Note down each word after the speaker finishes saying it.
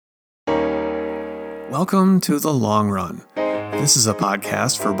Welcome to The Long Run. This is a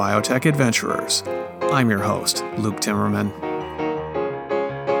podcast for biotech adventurers. I'm your host, Luke Timmerman.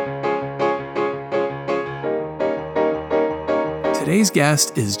 Today's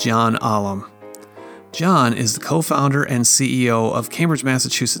guest is John Alam. John is the co-founder and CEO of Cambridge,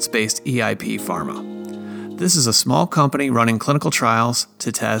 Massachusetts-based EIP Pharma. This is a small company running clinical trials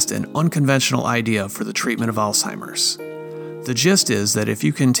to test an unconventional idea for the treatment of Alzheimer's. The gist is that if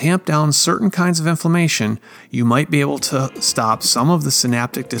you can tamp down certain kinds of inflammation, you might be able to stop some of the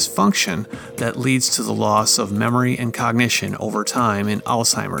synaptic dysfunction that leads to the loss of memory and cognition over time in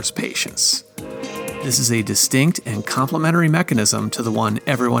Alzheimer's patients. This is a distinct and complementary mechanism to the one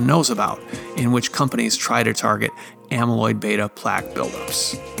everyone knows about, in which companies try to target amyloid beta plaque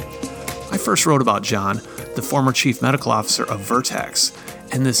buildups. I first wrote about John, the former chief medical officer of Vertex,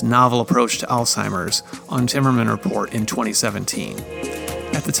 and this novel approach to Alzheimer's on Timmerman Report in 2017.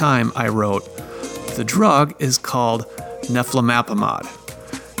 At the time, I wrote, "The drug is called neflamapimod.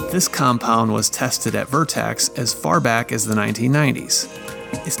 This compound was tested at Vertex as far back as the 1990s.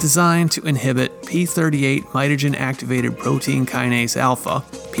 It's designed to inhibit p38 mitogen-activated protein kinase alpha,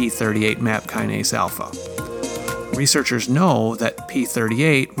 p38 MAP kinase alpha. Researchers know that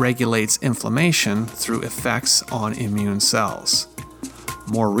p38 regulates inflammation through effects on immune cells.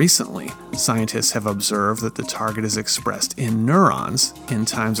 More recently, scientists have observed that the target is expressed in neurons in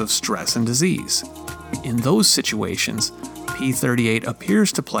times of stress and disease. In those situations, p38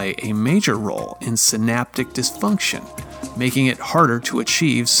 appears to play a major role in synaptic dysfunction, making it harder to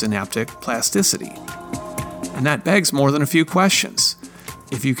achieve synaptic plasticity. And that begs more than a few questions.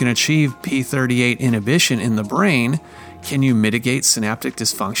 If you can achieve p38 inhibition in the brain, can you mitigate synaptic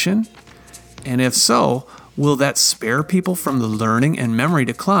dysfunction? And if so, will that spare people from the learning and memory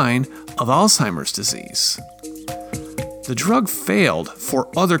decline of Alzheimer's disease? The drug failed for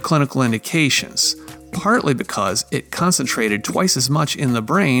other clinical indications, partly because it concentrated twice as much in the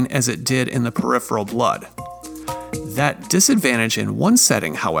brain as it did in the peripheral blood. That disadvantage in one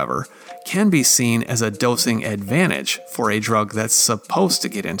setting, however, can be seen as a dosing advantage for a drug that's supposed to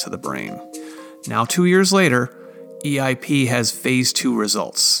get into the brain. Now, 2 years later, EIP has phase 2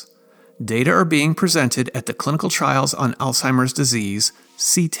 results. Data are being presented at the Clinical Trials on Alzheimer's Disease,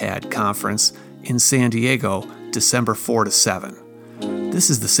 CTAD conference in San Diego, December 4 to 7.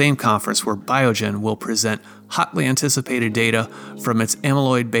 This is the same conference where Biogen will present hotly anticipated data from its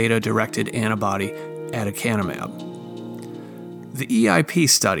amyloid beta-directed antibody, aducanumab. The EIP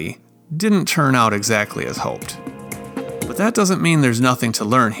study didn't turn out exactly as hoped. But that doesn't mean there's nothing to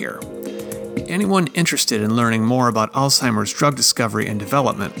learn here. Anyone interested in learning more about Alzheimer's drug discovery and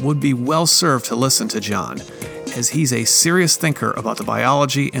development would be well served to listen to John, as he's a serious thinker about the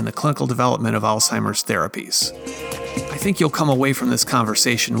biology and the clinical development of Alzheimer's therapies. I think you'll come away from this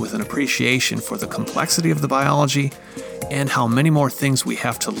conversation with an appreciation for the complexity of the biology and how many more things we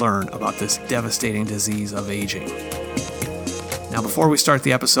have to learn about this devastating disease of aging. Now, before we start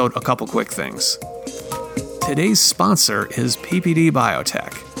the episode, a couple quick things. Today's sponsor is PPD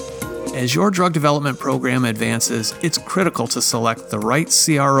Biotech. As your drug development program advances, it's critical to select the right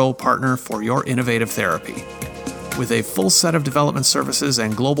CRO partner for your innovative therapy. With a full set of development services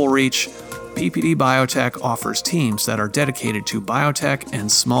and global reach, PPD Biotech offers teams that are dedicated to biotech and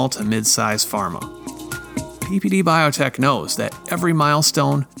small to mid-size pharma. PPD Biotech knows that every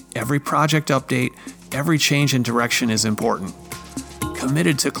milestone, every project update, every change in direction is important.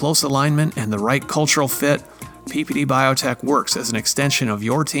 Committed to close alignment and the right cultural fit, PPD Biotech works as an extension of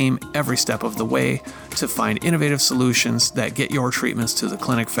your team every step of the way to find innovative solutions that get your treatments to the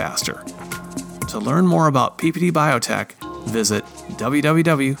clinic faster. To learn more about PPD Biotech, visit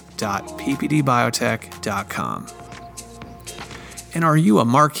www.ppdbiotech.com. And are you a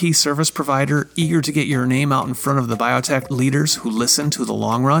marquee service provider eager to get your name out in front of the biotech leaders who listen to The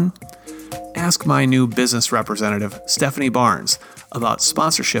Long Run? Ask my new business representative, Stephanie Barnes, about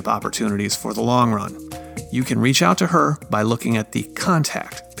sponsorship opportunities for The Long Run. You can reach out to her by looking at the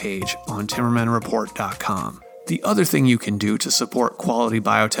contact page on timmermanreport.com. The other thing you can do to support quality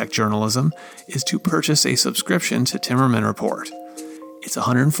biotech journalism is to purchase a subscription to Timmerman Report. It's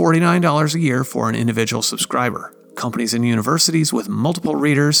 $149 a year for an individual subscriber. Companies and universities with multiple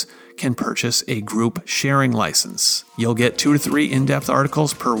readers can purchase a group sharing license. You'll get 2 to 3 in-depth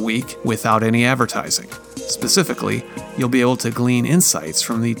articles per week without any advertising. Specifically, you'll be able to glean insights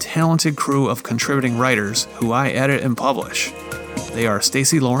from the talented crew of contributing writers who I edit and publish. They are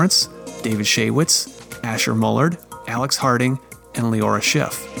Stacy Lawrence, David Shaywitz, Asher Mullard, Alex Harding, and Leora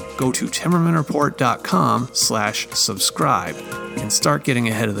Schiff. Go to timmermanreport.com/subscribe and start getting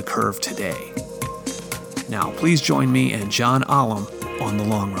ahead of the curve today. Now, please join me and John Alam on The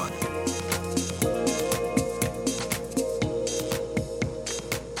Long Run.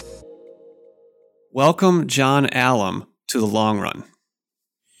 Welcome, John Allam, to The Long Run.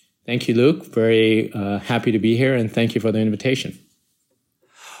 Thank you, Luke. Very happy to be here, and thank you for the invitation.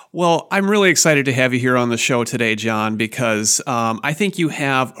 Well, I'm really excited to have you here on the show today, John, because I think you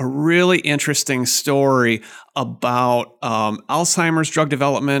have a really interesting story about Alzheimer's drug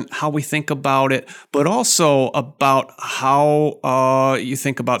development, how we think about it, but also about how you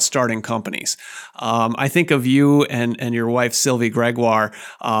think about starting companies. I think of you and your wife, Sylvie Gregoire,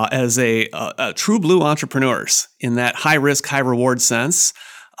 as a true blue entrepreneurs in that high risk, high reward sense.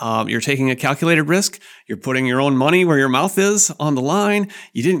 You're taking a calculated risk. You're putting your own money where your mouth is on the line.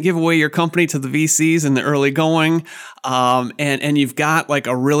 You didn't give away your company to the VCs in the early going. And you've got like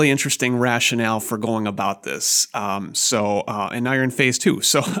a really interesting rationale for going about this. And now you're in phase 2.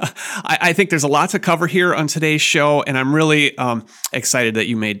 So I think there's a lot to cover here on today's show, and I'm really excited that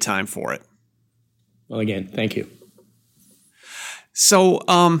you made time for it. Well, again, thank you. So,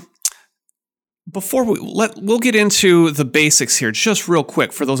 before we'll get into the basics here, just real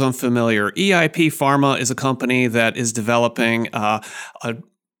quick for those unfamiliar. EIP Pharma is a company that is developing a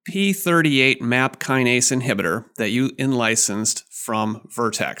P38 MAP kinase inhibitor that you in-licensed from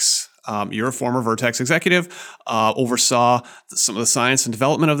Vertex. You're a former Vertex executive, oversaw some of the science and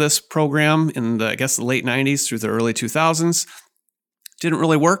development of this program in the late 90s through the early 2000s. Didn't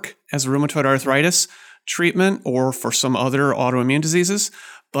really work as a rheumatoid arthritis treatment or for some other autoimmune diseases.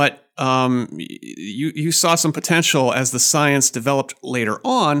 But you saw some potential as the science developed later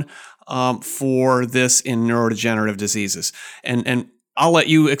on for this in neurodegenerative diseases. And I'll let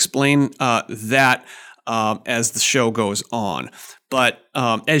you explain that as the show goes on. But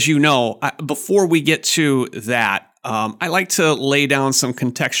as you know, before we get to that, I like to lay down some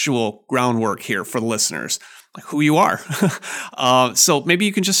contextual groundwork here for the listeners, like who you are. So maybe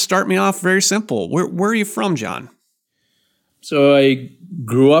you can just start me off very simple. Where are you from, John? So I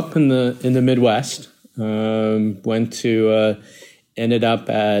grew up in the Midwest. Ended up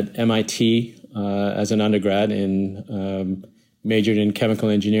at MIT as an undergrad and majored in chemical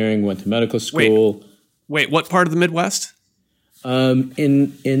engineering. Went to medical school. Wait, what part of the Midwest?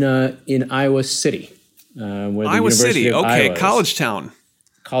 In Iowa City. Iowa City, okay, Iowa college town.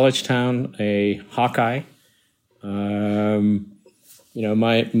 College town, a Hawkeye. My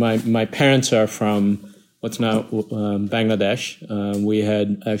parents are from what's now Bangladesh. We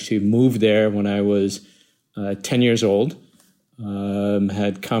had actually moved there when I was 10 years old.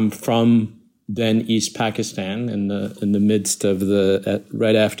 Had come from then East Pakistan in the midst of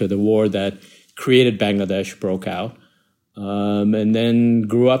right after the war that created Bangladesh broke out, and then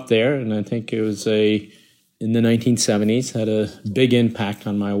grew up there. And I think it was in the 1970s had a big impact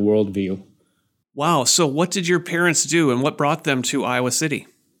on my worldview. Wow. So what did your parents do, and what brought them to Iowa City?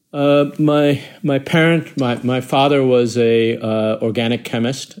 My father was a organic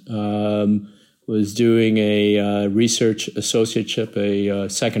chemist, was doing a research associateship, a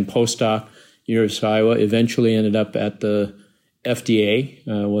second postdoc, University of Iowa, eventually ended up at the FDA,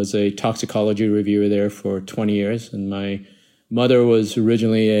 was a toxicology reviewer there for 20 years. And my mother was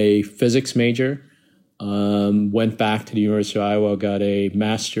originally a physics major, went back to the University of Iowa, got a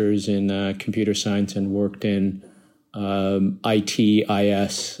master's in computer science and worked in IT,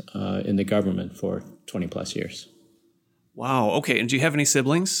 IS in the government for 20 plus years. Wow. Okay. And do you have any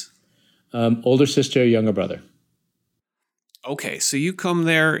siblings? Older sister, younger brother. Okay. So you come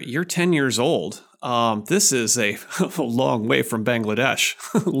there, you're 10 years old. This is a long way from Bangladesh,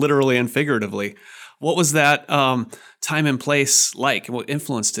 literally and figuratively. What was that time and place like? What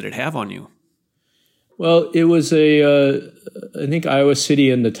influence did it have on you? Well, it was I think Iowa City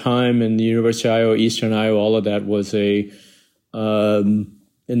in the time and the University of Iowa, Eastern Iowa, all of that was in the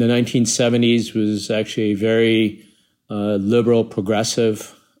 1970s was actually a very liberal,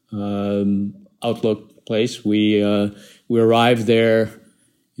 progressive outlook place. We arrived there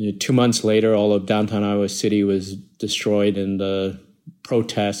 2 months later. All of downtown Iowa City was destroyed in the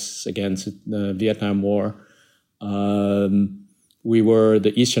protests against the Vietnam War. We were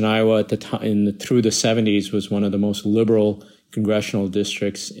the Eastern Iowa at the time through the 70s was one of the most liberal congressional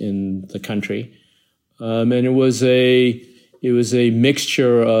districts in the country, and it was a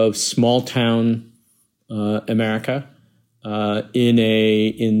mixture of small town America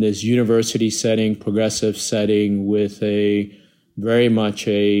in this university setting, progressive setting with a very much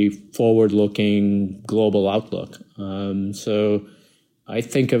a forward-looking global outlook. So I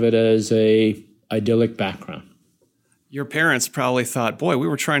think of it as a idyllic background. Your parents probably thought, "Boy, we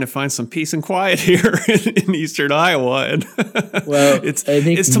were trying to find some peace and quiet here in eastern Iowa." And Well, I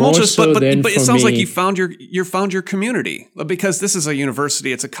think it's tumultuous, more so but than it for sounds like me. you found your community, because this is a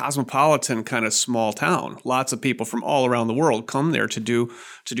university. It's a cosmopolitan kind of small town. Lots of people from all around the world come there to do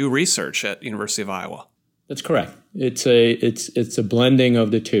research at University of Iowa. That's correct. It's a blending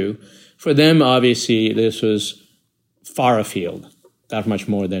of the two. For them, obviously, this was far afield, that much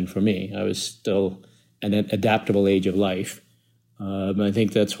more than for me. I was still at an adaptable age of life. I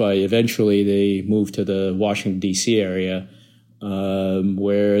think that's why eventually they moved to the Washington, D.C. area,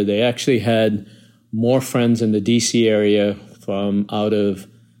 where they actually had more friends in the D.C. area from out of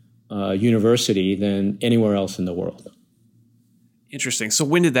university than anywhere else in the world. Interesting. So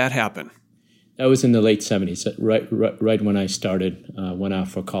when did that happen? That was in the late 70s, right when I started, went out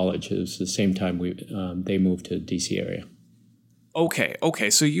for college. It was the same time they moved to the D.C. area. Okay.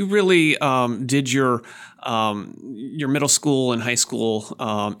 So you really did your middle school and high school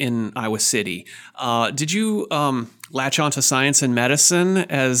in Iowa City. Did you latch onto science and medicine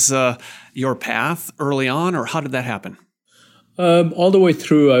as your path early on, or how did that happen? All the way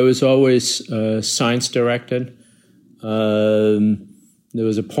through, I was always science directed. There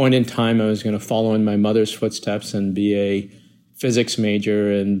was a point in time I was going to follow in my mother's footsteps and be a physics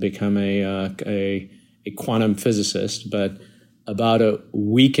major and become a quantum physicist, but about a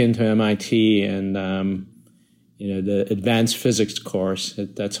week into MIT and the advanced physics course,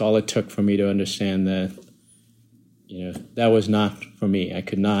 that's all it took for me to understand that that was not for me. I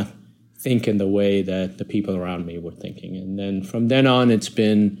could not think in the way that the people around me were thinking. And then from then on, it's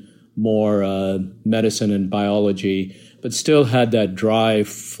been more medicine and biology, but still had that drive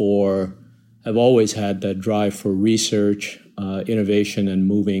have always had that drive for research, innovation, and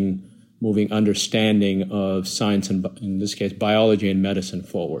moving understanding of science and, in this case, biology and medicine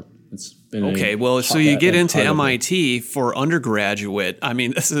forward. It's been so you get into MIT for undergraduate. I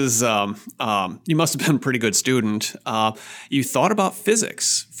mean, this is you must have been a pretty good student. You thought about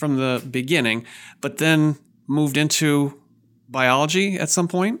physics from the beginning, but then moved into biology at some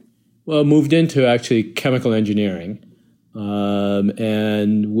point? Well, moved into actually chemical engineering,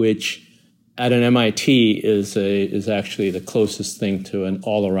 and which at an MIT is actually the closest thing to an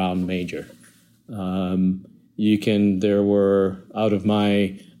all-around major. There were, out of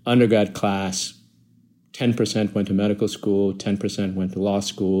my undergrad class, 10% went to medical school, 10% went to law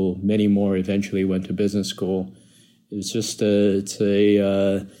school, many more eventually went to business school. It's just it's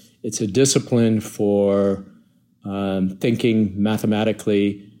a discipline for thinking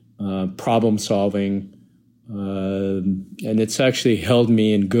mathematically, problem solving. And it's actually held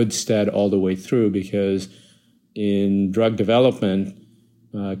me in good stead all the way through, because in drug development,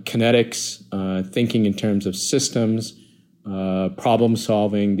 kinetics, thinking in terms of systems, problem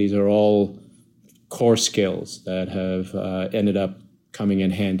solving, these are all core skills that have ended up coming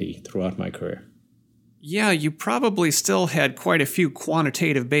in handy throughout my career. Yeah, you probably still had quite a few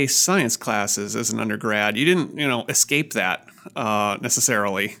quantitative-based science classes as an undergrad. You didn't, escape that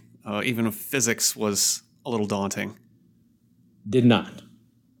necessarily, even if physics was a little daunting. Did not.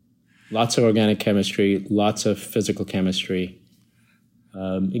 Lots of organic chemistry, lots of physical chemistry.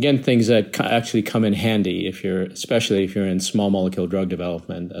 Again, things that actually come in handy especially if you're in small molecule drug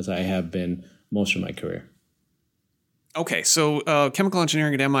development, as I have been most of my career. Okay, so chemical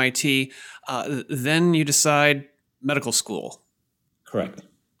engineering at MIT, then you decide medical school. Correct.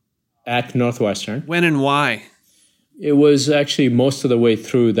 At Northwestern. When and why? It was actually most of the way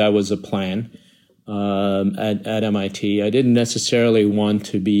through that was a plan. At MIT, I didn't necessarily want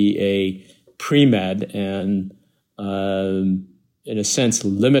to be a pre-med and, in a sense,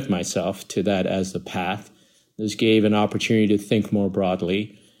 limit myself to that as the path. This gave an opportunity to think more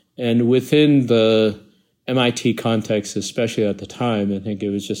broadly. And within the MIT context, especially at the time, I think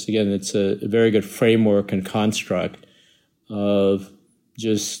it was just, again, it's a very good framework and construct of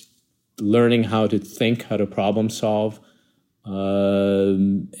just learning how to think, how to problem solve.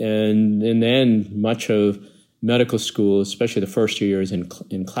 And in the end, much of medical school, especially the first 2 years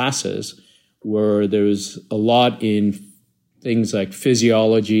in classes, where there was a lot in things like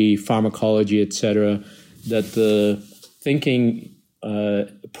physiology, pharmacology, et cetera, that the thinking,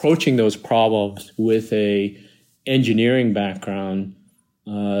 approaching those problems with a engineering background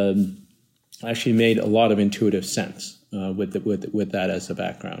actually made a lot of intuitive sense with that as a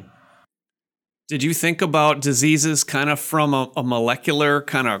background. Did you think about diseases kind of from a molecular,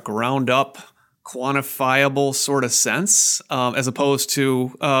 kind of ground up, quantifiable sort of sense, as opposed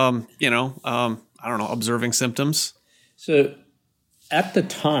to, observing symptoms? So at the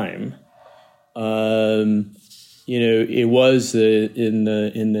time, it was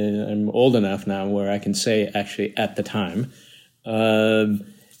I'm old enough now where I can say actually at the time,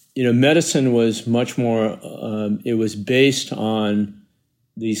 medicine was much more, it was based on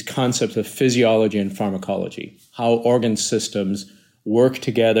these concepts of physiology and pharmacology, how organ systems work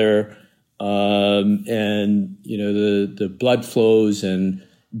together, and the blood flows and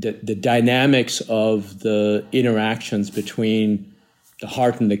the dynamics of the interactions between the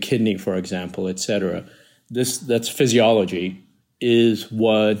heart and the kidney, for example, et cetera. That's physiology, is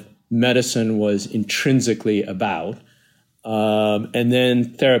what medicine was intrinsically about. And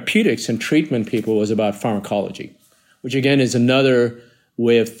then therapeutics and treatment people was about pharmacology, which again is another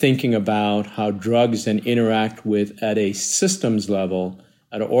way of thinking about how drugs then interact with at a systems level,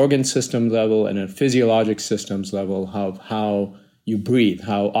 at an organ system level, and a physiologic systems level, how you breathe,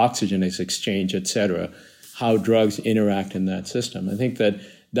 how oxygen is exchanged, et cetera, how drugs interact in that system. I think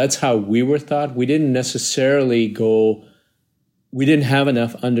that's how we were taught. We didn't have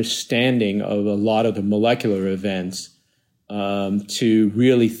enough understanding of a lot of the molecular events to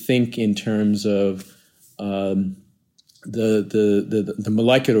really think in terms of the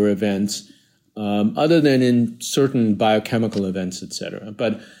molecular events, other than in certain biochemical events, et cetera.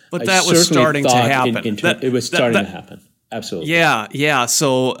 But that was starting to happen. It was starting to happen. Absolutely. Yeah.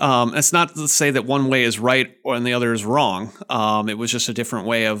 So it's not to say that one way is right and the other is wrong. It was just a different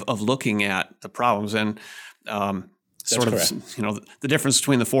way of looking at the problems, and sort of correct. The difference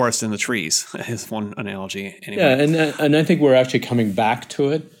between the forest and the trees is one analogy. Anyway. Yeah, and I think we're actually coming back to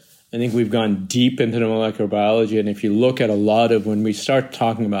it. I think we've gone deep into the molecular biology, and if you look at a lot of when we start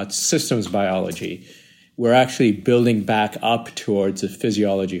talking about systems biology, we're actually building back up towards the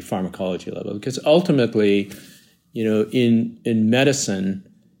physiology pharmacology level, because ultimately, in medicine,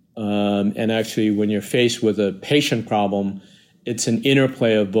 and actually when you're faced with a patient problem, it's an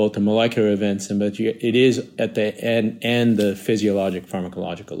interplay of both the molecular events but it is at the end and the physiologic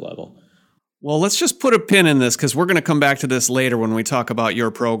pharmacological level. Well, let's just put a pin in this, because we're going to come back to this later when we talk about your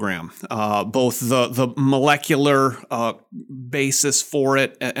program, both the molecular basis for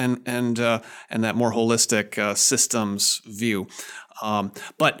it and that more holistic systems view.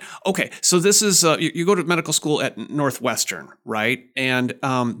 But okay, so this is you go to medical school at Northwestern, right? And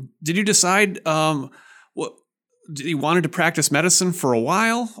did you decide did you wanted to practice medicine for a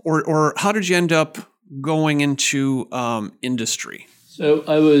while, or how did you end up going into industry? So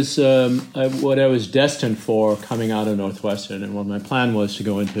I was what I was destined for coming out of Northwestern, and what my plan was to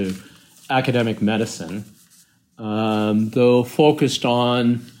go into academic medicine, though focused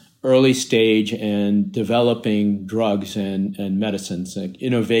on early stage and developing drugs and medicines, like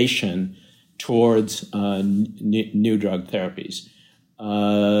innovation towards new drug therapies.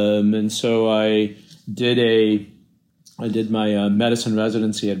 And so I did my medicine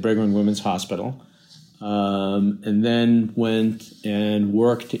residency at Brigham and Women's Hospital. And then went and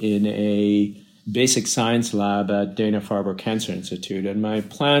worked in a basic science lab at Dana-Farber Cancer Institute. And my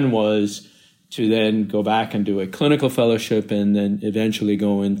plan was to then go back and do a clinical fellowship and then eventually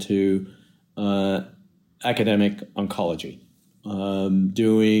go into academic oncology,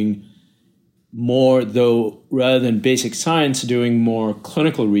 doing more, though rather than basic science, doing more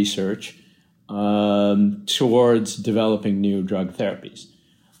clinical research towards developing new drug therapies.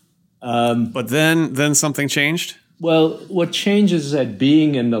 But then something changed? Well, what changes is that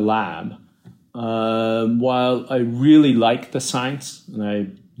being in the lab, while I really liked the science and I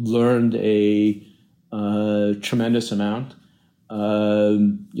learned a tremendous amount,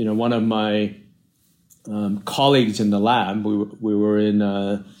 one of my colleagues in the lab, we were in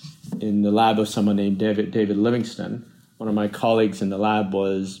the lab of someone named David Livingston. One of my colleagues in the lab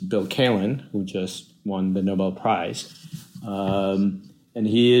was Bill Kalin, who just won the Nobel Prize. And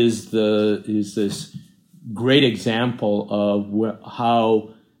he is this great example of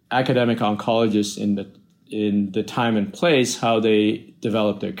how academic oncologists in the time and place, how they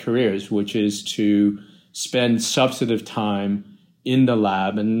develop their careers, which is to spend substantive time in the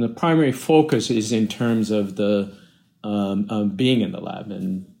lab. And the primary focus is in terms of the being in the lab.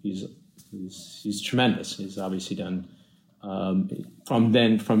 And he's tremendous. He's obviously done,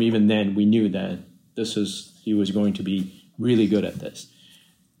 from even then, we knew that he was going to be really good at this.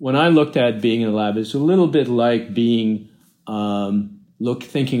 When I looked at being in the lab, it's a little bit like being,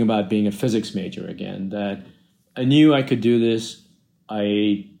 thinking about being a physics major again, that I knew I could do this.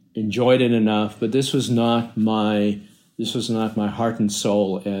 I enjoyed it enough, but this was not my heart and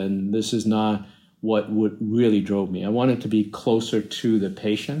soul, and this is not what really drove me. I wanted to be closer to the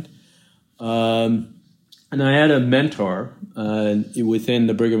patient. And I had a mentor within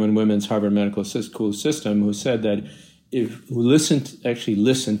the Brigham and Women's Harvard Medical School system who said that if who actually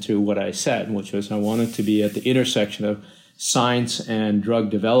listened to what I said, which was I wanted to be at the intersection of science and drug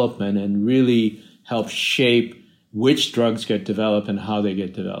development and really help shape which drugs get developed and how they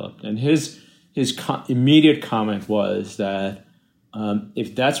get developed. And his immediate comment was that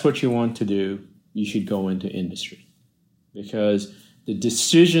if that's what you want to do, you should go into industry, because the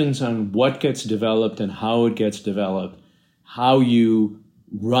decisions on what gets developed and how it gets developed, how you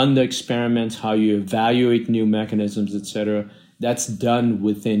run the experiments, how you evaluate new mechanisms, et cetera, that's done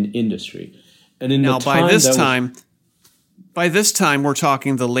within industry. And in now, the time by this time, we're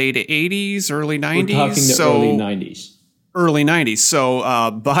talking the late 80s, early 90s? We're talking the early 90s. Early 90s. So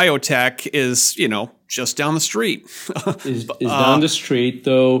biotech is, just down the street. is down the street,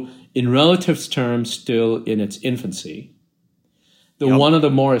 though in relative terms still in its infancy. One of the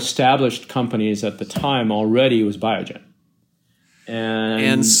more established companies at the time already was Biogen.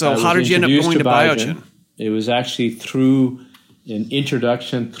 And so how did you end up going to Biogen? It was actually through an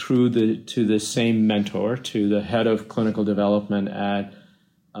introduction to the same mentor, to the head of clinical development at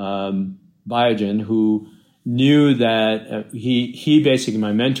Biogen, who knew that he basically,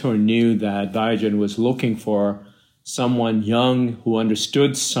 my mentor, knew that Biogen was looking for someone young who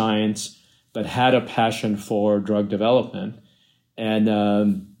understood science but had a passion for drug development,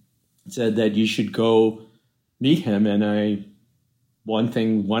 and said that you should go meet him. And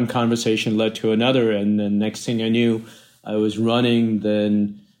one conversation led to another, and the next thing I knew, I was running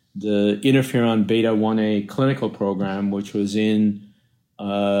the interferon beta 1A clinical program, which was in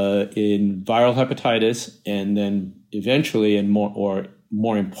viral hepatitis, and then eventually, and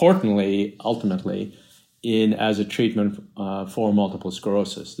more importantly, ultimately, as a treatment for multiple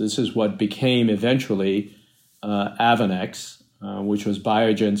sclerosis. This is what became eventually Avonex, which was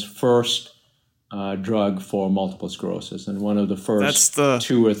Biogen's first drug for multiple sclerosis, and one of the first two or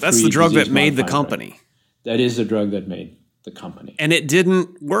three. That's the drug that made the company. That is the drug that made the company. And it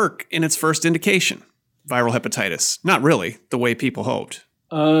didn't work in its first indication, viral hepatitis. Not really, the way people hoped.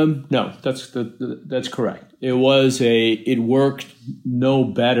 No, that's correct. It worked no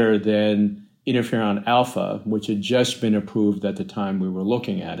better than interferon alpha, which had just been approved at the time we were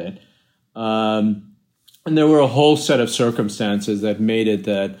looking at it. And there were a whole set of circumstances that made it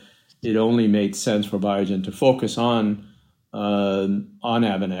that it only made sense for Biogen to focus on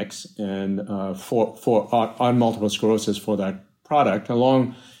Avonex and on multiple sclerosis for that product,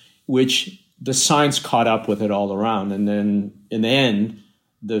 along which the science caught up with it all around. And then in the end,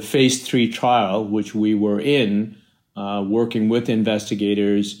 the phase 3 trial, which we were in, working with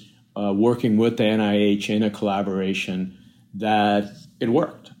investigators, working with the NIH in a collaboration, that it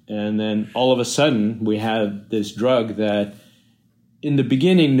worked. And then all of a sudden, we had this drug that in the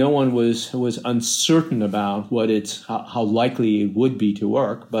beginning, no one was uncertain about how likely it would be to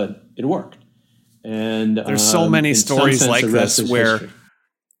work, but it worked. And there's so many stories like this where,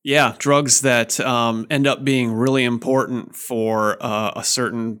 drugs that end up being really important for a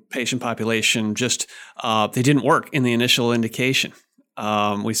certain patient population just they didn't work in the initial indication.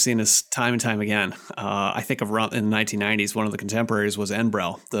 We've seen this time and time again. I think of around in the 1990s, one of the contemporaries was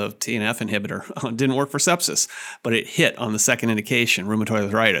Enbrel, the TNF inhibitor. It didn't work for sepsis, but it hit on the second indication, rheumatoid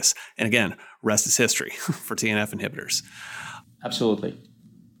arthritis. And again, rest is history for TNF inhibitors. Absolutely.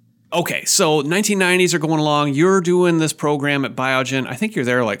 Okay, so 1990s are going along. You're doing this program at Biogen. I think you're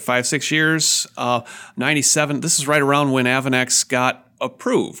there like 5-6 years. 97, this is right around when Avonex got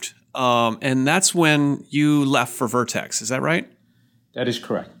approved. And that's when you left for Vertex. Is that right? That is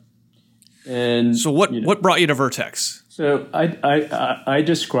correct. And so what brought you to Vertex? So I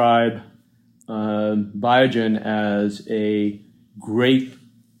describe Biogen as a great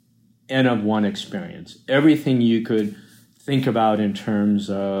N of one experience. Everything you could think about in terms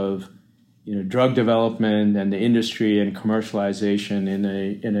of drug development and the industry and commercialization in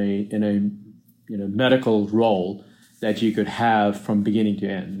a medical role that you could have from beginning to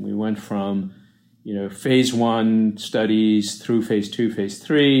end. We went from phase 1 studies through phase 2, phase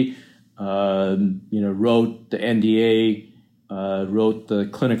 3, wrote the NDA, wrote the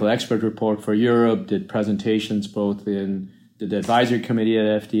clinical expert report for Europe, did presentations both in the advisory committee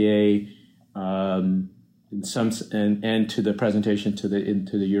at FDA, and to the presentation to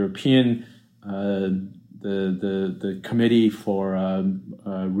the European, the committee for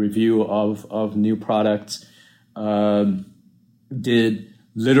review of new products, did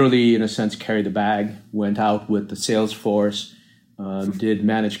literally, in a sense, carry the bag, went out with the sales force, did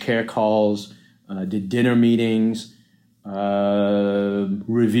managed care calls, did dinner meetings,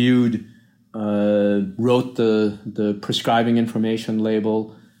 reviewed, wrote the prescribing information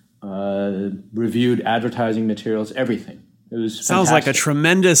label, reviewed advertising materials, everything. It was Sounds fantastic. like a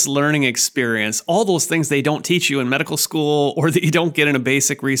tremendous learning experience. All those things they don't teach you in medical school or that you don't get in a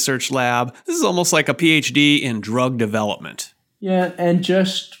basic research lab. This is almost like a PhD in drug development. Yeah, and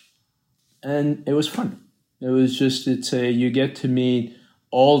it was fun. You get to meet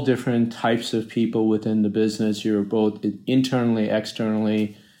all different types of people within the business. You're both internally,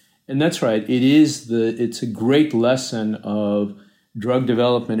 externally. And that's right. It's a great lesson of drug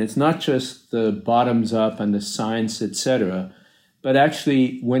development. It's not just the bottoms up and the science, etc., but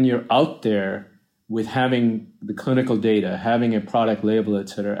actually when you're out there with having the clinical data, having a product label,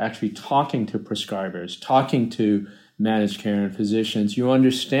 etc., actually talking to prescribers, talking to managed care and physicians, you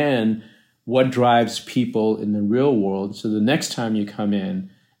understand what drives people in the real world. So the next time you come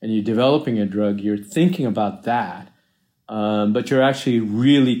in and you're developing a drug, you're thinking about that, but you're actually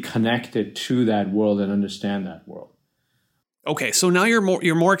really connected to that world and understand that world. Okay, so now you're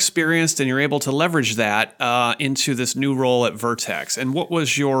more experienced and you're able to leverage that into this new role at Vertex. And what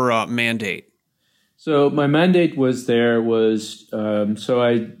was your mandate? So my mandate I was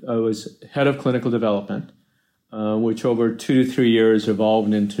head of clinical development, which over 2 to 3 years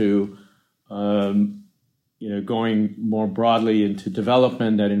evolved into going more broadly into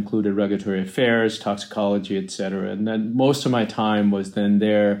development that included regulatory affairs, toxicology, et cetera. And then most of my time was then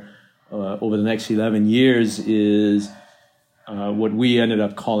there over the next 11 years is what we ended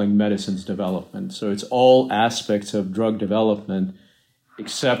up calling medicines development. So it's all aspects of drug development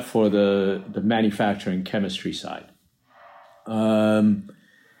except for the manufacturing chemistry side.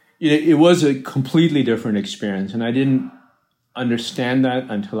 It was a completely different experience, and I didn't understand that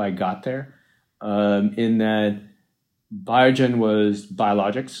until I got there, in that Biogen was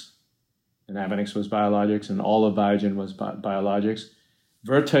biologics, and Avenix was biologics, and all of Biogen was biologics.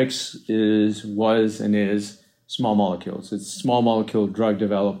 Vertex was and is small molecules. It's small molecule drug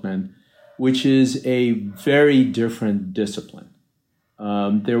development, which is a very different discipline.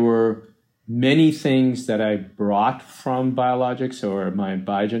 There were many things that I brought from biologics or my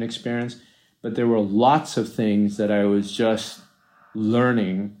Biogen experience, but there were lots of things that I was just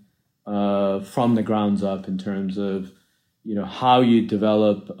learning from the grounds up in terms of how you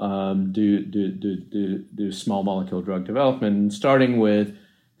develop do small molecule drug development, and starting with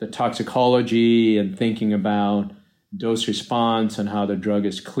the toxicology and thinking about dose response and how the drug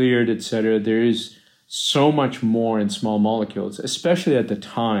is cleared, et cetera. There is so much more in small molecules, especially at the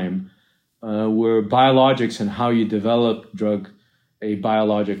time where biologics and how you develop a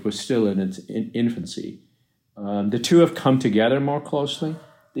biologic was still in its infancy. The two have come together more closely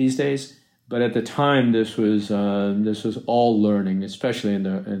these days, but at the time this was all learning, especially in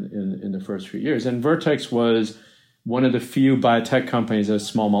the first few years. And Vertex was one of the few biotech companies that has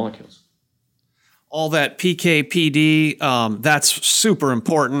small molecules. All that PK, PD, that's super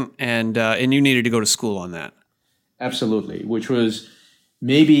important, and you needed to go to school on that. Absolutely, which was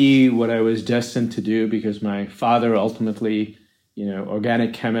maybe what I was destined to do because my father ultimately,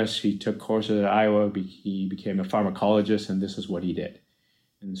 organic chemist, he took courses at Iowa, he became a pharmacologist, and this is what he did.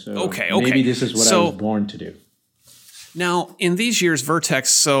 And so maybe this is what I was born to do. Now, in these years, Vertex,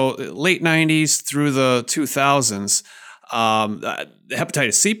 so late 90s through the 2000s, the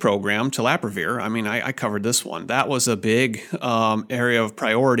hepatitis C program, telaprevir, I covered this one. That was a big area of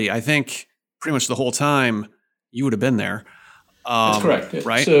priority. I think pretty much the whole time you would have been there. That's correct.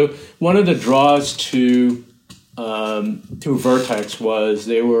 Right? So one of the draws to Vertex was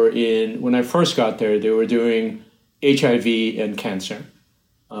when I first got there, they were doing HIV and cancer.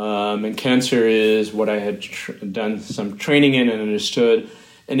 And cancer is what I had done some training in and understood.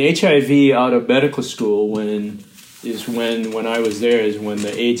 And HIV out of medical school when I was there is when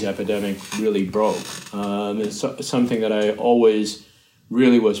the AIDS epidemic really broke. It's something that I always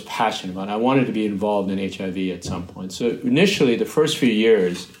really was passionate about. I wanted to be involved in HIV at some point. So initially, the first few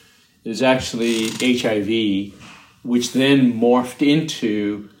years is actually HIV, which then morphed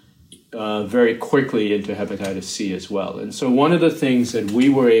into very quickly into hepatitis C as well. And so one of the things that we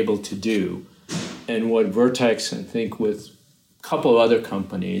were able to do, and what Vertex, I think with a couple of other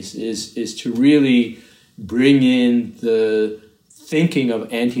companies, is to really bring in the thinking of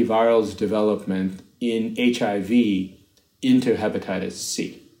antivirals development in HIV into hepatitis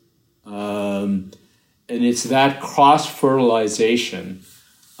C. And it's that cross-fertilization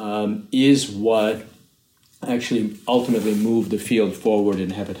is what actually ultimately moved the field forward in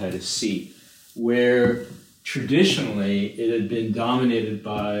hepatitis C, where traditionally it had been dominated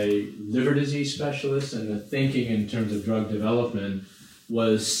by liver disease specialists, and the thinking in terms of drug development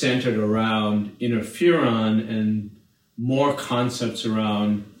was centered around interferon and more concepts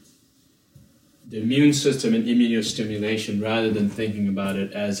around the immune system and immunostimulation rather than thinking about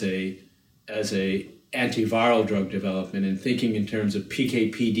it as a antiviral drug development and thinking in terms of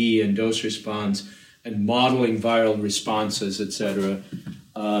PK/PD and dose response and modeling viral responses, et cetera.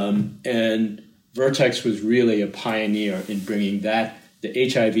 And Vertex was really a pioneer in bringing the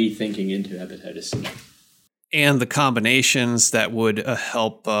HIV thinking into hepatitis C. And the combinations that would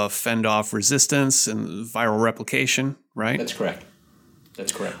help fend off resistance and viral replication, right? That's correct.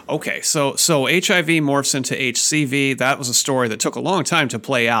 That's correct. Okay, so HIV morphs into HCV. That was a story that took a long time to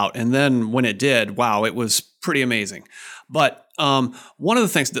play out. And then when it did, wow, it was pretty amazing. But one of the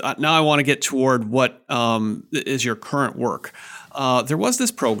things, now I want to get toward what is your current work. There was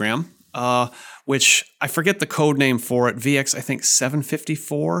this program, which I forget the code name for it, VX, I think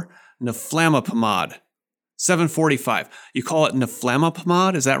 754, neflamapimod. 745. You call it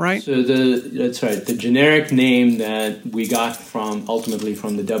neflamapimod, is that right? So that's right. The generic name that we got ultimately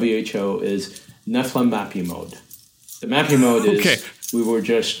from the WHO is neflamapimod. The mapimode is okay.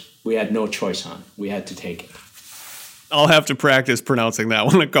 We had no choice on. We had to take it. I'll have to practice pronouncing that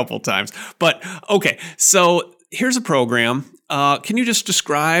one a couple times. But okay, so here's a program. Can you just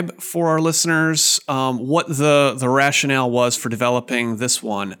describe for our listeners what the rationale was for developing this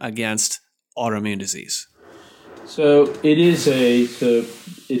one against autoimmune disease? So it's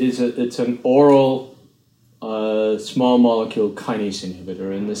an oral small molecule kinase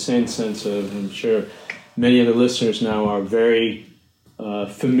inhibitor in the same sense of, I'm sure many of the listeners now are very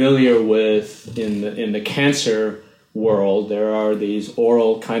familiar with in the cancer world, there are these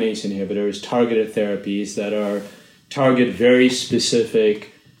oral kinase inhibitors, targeted therapies that target very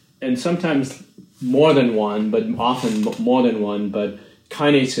specific, and sometimes more than one, but often more than one, but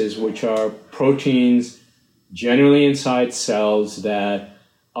kinases, which are proteins generally inside cells that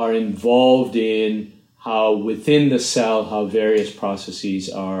are involved in how within the cell, how various processes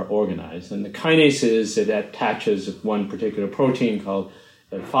are organized. And the kinases, it attaches one particular protein called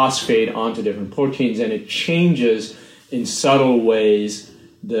a phosphate onto different proteins, and it changes in subtle ways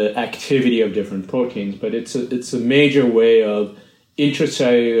the activity of different proteins. But it's a major way of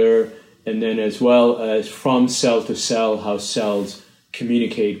intracellular, and then as well as from cell to cell, how cells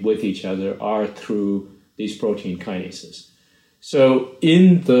communicate with each other are through these protein kinases. So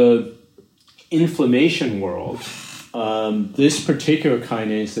in the inflammation world, this particular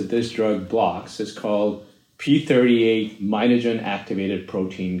kinase that this drug blocks is called P38 mitogen activated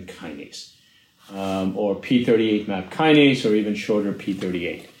protein kinase, or P38 MAP kinase, or even shorter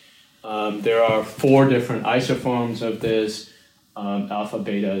P38. There are 4 different isoforms of this, alpha,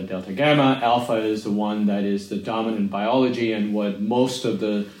 beta, delta, gamma. Alpha is the one that is the dominant biology and what most of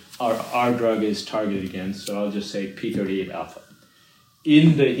our drug is targeted against, so I'll just say P38 alpha.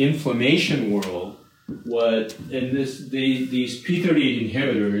 In the inflammation world, these P38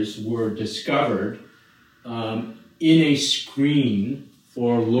 inhibitors were discovered in a screen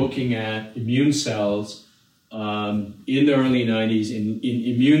for looking at immune cells in the early 90s in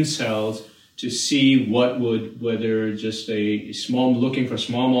immune cells to see whether just looking for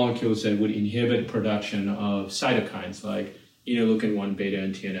small molecules that would inhibit production of cytokines like interleukin-1 beta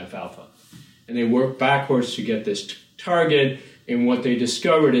and TNF-alpha. And they worked backwards to get this target, and what they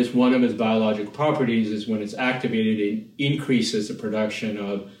discovered is one of its biological properties is when it's activated, it increases the production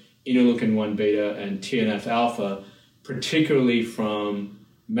of interleukin-1 beta and TNF-alpha, particularly from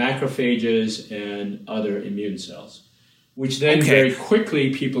macrophages and other immune cells. Which then very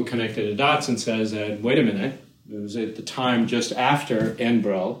quickly people connected the dots and says that, wait a minute, it was at the time just after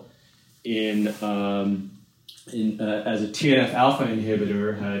Enbrel as a TNF-alpha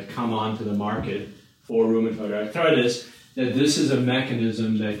inhibitor had come onto the market for rheumatoid arthritis, that this is a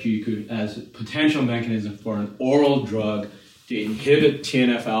mechanism that you could, as a potential mechanism for an oral drug to inhibit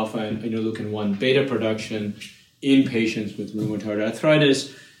TNF-alpha and interleukin-1 beta production in patients with rheumatoid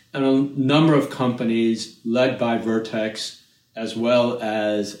arthritis. And a number of companies led by Vertex, as well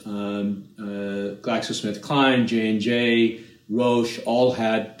as GlaxoSmithKline, J&J, Roche, all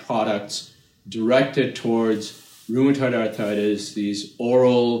had products directed towards rheumatoid arthritis, these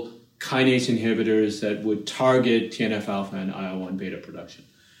oral kinase inhibitors that would target TNF-alpha and IL-1 beta production.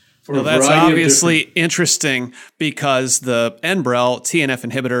 Well, that's obviously interesting because the Enbrel TNF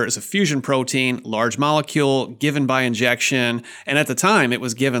inhibitor is a fusion protein, large molecule, given by injection. And at the time, it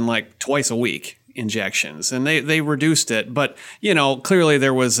was given like twice a week injections. And they reduced it. But, clearly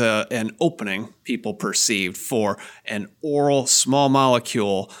there was an opening, people perceived, for an oral small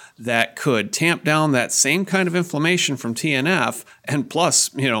molecule that could tamp down that same kind of inflammation from TNF and plus,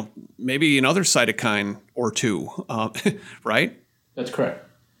 maybe another cytokine or two, right? That's correct.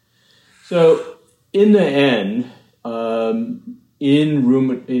 So in the end,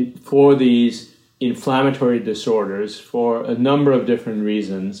 for these inflammatory disorders, for a number of different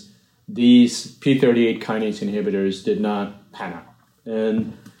reasons, these P38 kinase inhibitors did not pan out.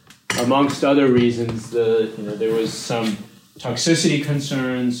 And amongst other reasons, there was some toxicity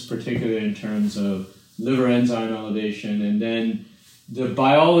concerns, particularly in terms of liver enzyme elevation, and then the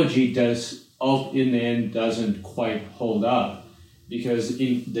biology in the end doesn't quite hold up because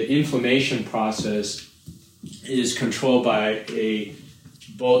the inflammation process is controlled by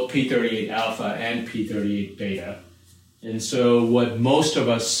both P38 alpha and P38 beta. And so what most of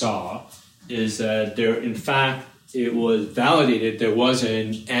us saw is that it was validated there was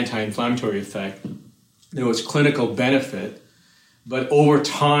an anti-inflammatory effect. There was clinical benefit, but over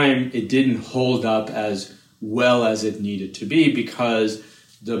time it didn't hold up as well as it needed to be because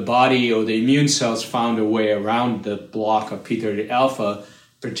the body or the immune cells found a way around the block of P38 alpha,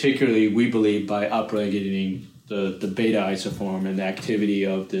 particularly, we believe, by upregulating the beta isoform and the activity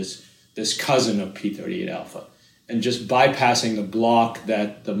of this cousin of P38 alpha, and just bypassing the block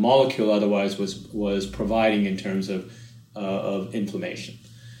that the molecule otherwise was providing in terms of inflammation.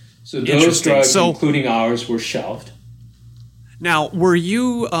 So those drugs, including ours, were shelved. Now, were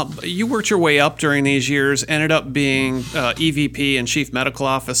you worked your way up during these years, ended up being EVP and Chief Medical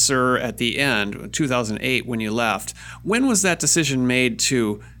Officer at the end, 2008, when you left. When was that decision made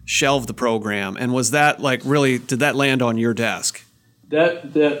to shelve the program? And was that did that land on your desk?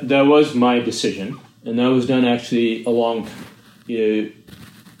 That was my decision. And that was done actually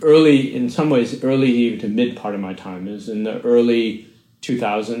early, in some ways, early even to mid part of my time. It was in the early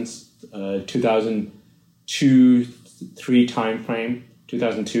 2000s, 2002 timeframe.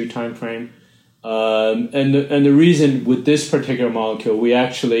 And the reason with this particular molecule, we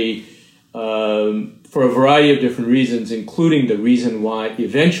actually, for a variety of different reasons, including the reason why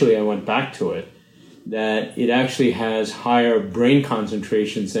eventually I went back to it, that it actually has higher brain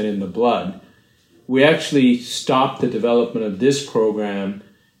concentrations than in the blood. We actually stopped the development of this program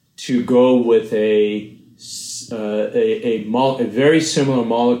to go with a very similar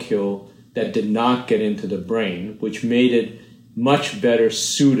molecule that did not get into the brain, which made it much better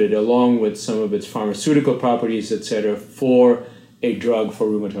suited, along with some of its pharmaceutical properties, et cetera, for a drug for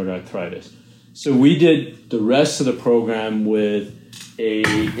rheumatoid arthritis. So we did the rest of the program with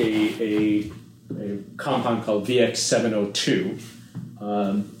a compound called VX702.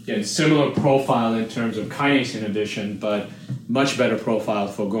 Again, similar profile in terms of kinase inhibition, but much better profile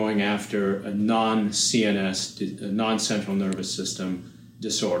for going after a non-CNS, non-central nervous system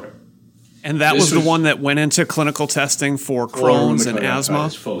disorder. And that was the one that went into clinical testing for Crohn's and asthma?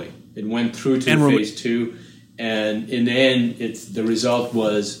 Fully. It went through to phase 2, and in the end, the result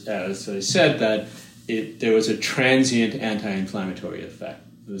was, as I said, that there was a transient anti-inflammatory effect.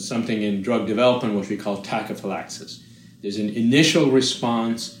 There was something in drug development which we call tachyphylaxis. There's an initial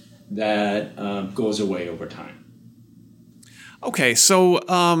response that goes away over time. Okay, so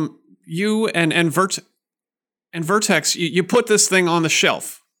you and Vertex, you put this thing on the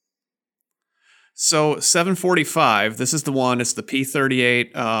shelf. So 745, this is the one. It's the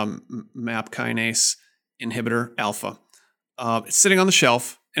P38 MAP kinase inhibitor alpha. It's sitting on the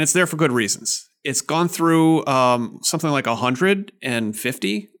shelf, and it's there for good reasons. It's gone through something like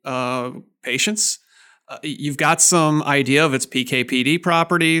 150 patients. You've got some idea of its PK/PD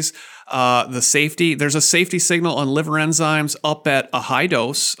properties, the safety. There's a safety signal on liver enzymes up at a high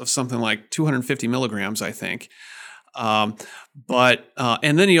dose of something like 250 milligrams, I think. And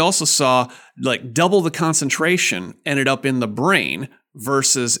then you also saw double the concentration ended up in the brain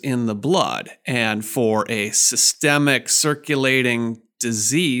versus in the blood. And for a systemic circulating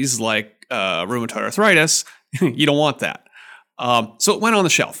disease like rheumatoid arthritis, you don't want that. So it went on the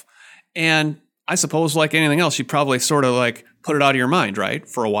shelf. And I suppose like anything else, you probably sort of put it out of your mind, right?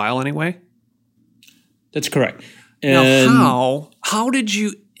 For a while anyway. That's correct. And now, how did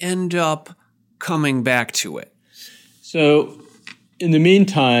you end up coming back to it? So, in the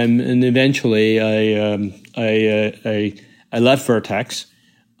meantime, and eventually, I left Vertex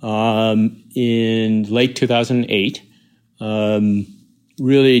in late 2008,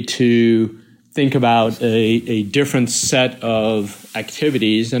 really to think about a different set of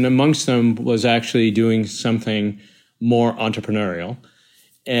activities, and amongst them was actually doing something more entrepreneurial.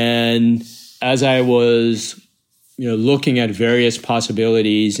 And as I was, looking at various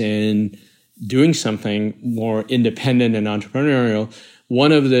possibilities and doing something more independent and entrepreneurial,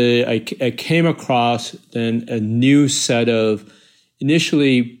 I came across then a new set of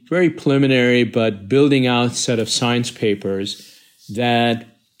initially very preliminary but building out set of science papers that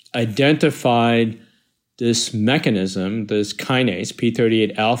identified this mechanism, this kinase,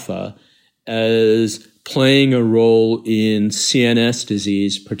 P38 alpha, as playing a role in CNS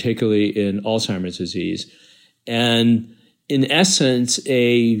disease, particularly in Alzheimer's disease. And in essence,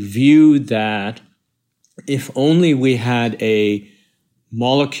 a view that if only we had a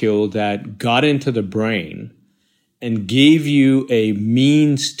molecule that got into the brain and gave you a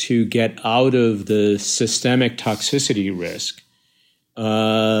means to get out of the systemic toxicity risk,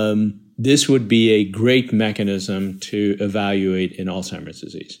 this would be a great mechanism to evaluate in Alzheimer's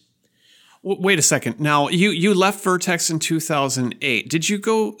disease. Wait a second. Now, you left Vertex in 2008. Did you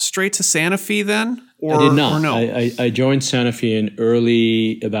go straight to Sanofi then? I did not. Or no? I joined Sanofi in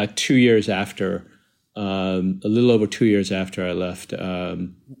about 2 years after, a little over 2 years after I left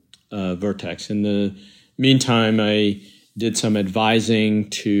Vertex. In the meantime, I did some advising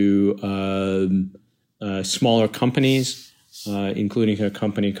to smaller companies, including a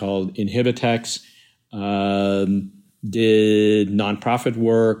company called Inhibitex, did nonprofit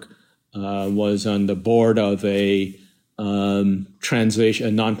work, was on the board of a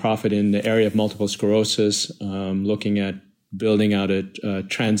nonprofit in the area of multiple sclerosis, looking at building out a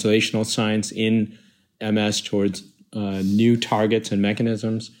translational science in MS towards new targets and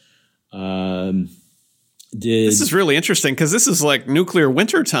mechanisms. This is really interesting because this is like nuclear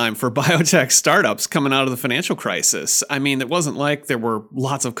winter time for biotech startups coming out of the financial crisis. I mean, it wasn't like there were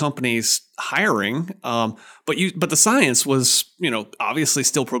lots of companies hiring, but the science was, obviously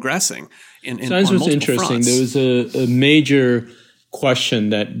still progressing. Science was interesting. Fronts. There was a major question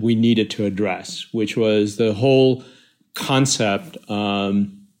that we needed to address, which was the whole concept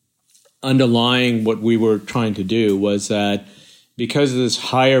underlying what we were trying to do was that because of this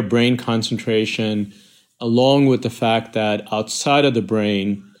higher brain concentration, along with the fact that outside of the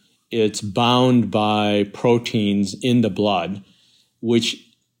brain, it's bound by proteins in the blood, which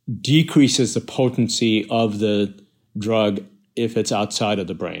decreases the potency of the drug if it's outside of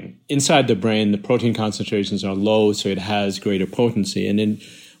the brain. Inside the brain, the protein concentrations are low, so it has greater potency. And then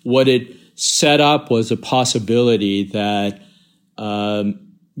what it set up was a possibility that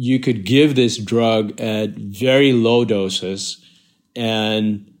you could give this drug at very low doses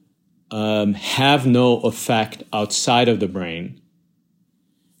and have no effect outside of the brain,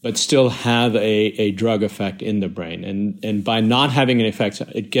 but still have a drug effect in the brain. And by not having an effect,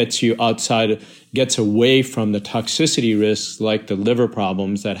 it gets you gets away from the toxicity risks like the liver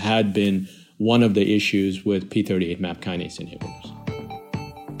problems that had been one of the issues with P38 MAP kinase inhibitors.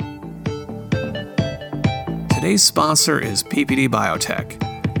 Today's sponsor is PPD Biotech.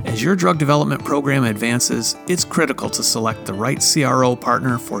 As your drug development program advances, it's critical to select the right CRO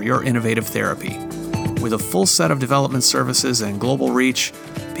partner for your innovative therapy. With a full set of development services and global reach,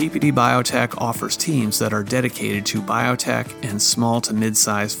 PPD Biotech offers teams that are dedicated to biotech and small to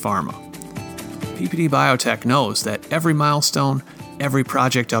mid-sized pharma. PPD Biotech knows that every milestone, every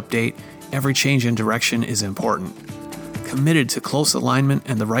project update, every change in direction is important. Committed to close alignment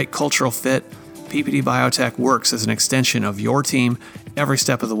and the right cultural fit, PPD Biotech works as an extension of your team every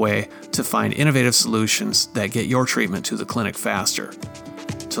step of the way to find innovative solutions that get your treatment to the clinic faster.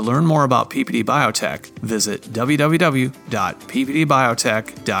 To learn more about PPD Biotech, visit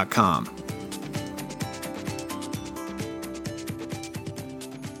www.ppdbiotech.com.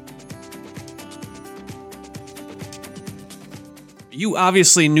 You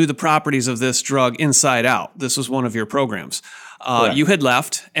obviously knew the properties of this drug inside out. This was one of your programs. You had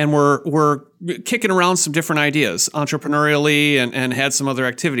left and were kicking around some different ideas entrepreneurially and had some other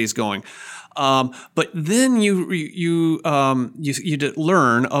activities going. But then you did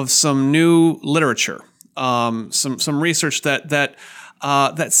learn of some new literature, some research that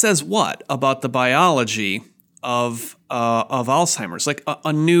says what about the biology of Alzheimer's, like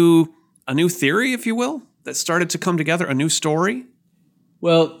a new theory, if you will, that started to come together, a new story.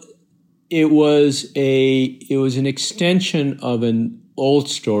 Well, it was an extension of an old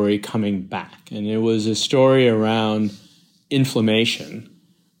story coming back, and it was a story around inflammation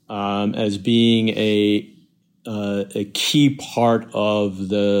as being a key part of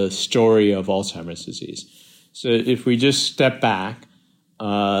the story of Alzheimer's disease. So if we just step back,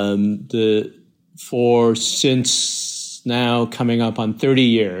 since now coming up on 30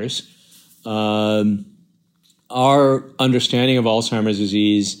 years, our understanding of Alzheimer's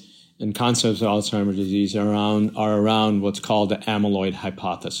disease and concepts of Alzheimer's disease are around what's called the amyloid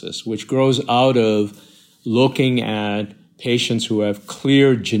hypothesis, which grows out of looking at patients who have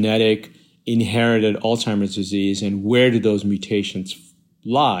clear genetic inherited Alzheimer's disease and where do those mutations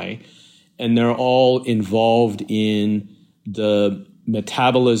lie. And they're all involved in the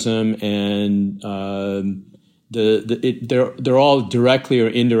metabolism and they're all directly or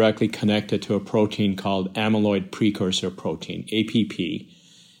indirectly connected to a protein called amyloid precursor protein, APP.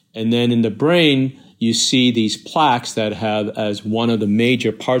 And then in the brain, you see these plaques that have as one of the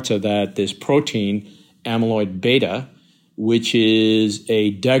major parts of that this protein, amyloid beta, which is a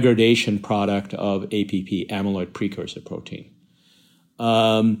degradation product of APP, amyloid precursor protein.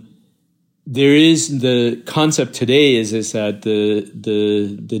 There is the concept today is that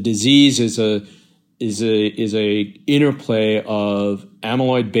the disease is a interplay of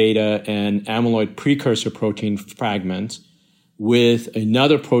amyloid beta and amyloid precursor protein fragments with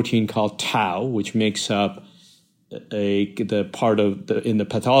another protein called tau, which makes up the part of in the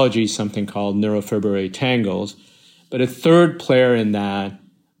pathology something called neurofibrillary tangles. But a third player in that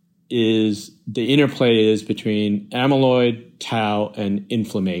is the interplay is between amyloid, tau, and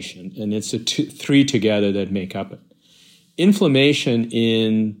inflammation. And it's the three together that make up it. Inflammation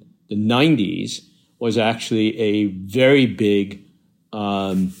in the 90s was actually a very big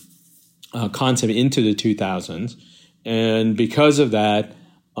concept into the 2000s. And because of that,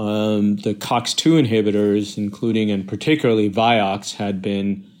 the COX-2 inhibitors, including and particularly Vioxx, had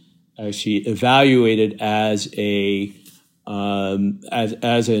been actually evaluated as a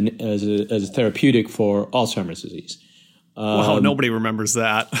therapeutic for Alzheimer's disease. Wow, nobody remembers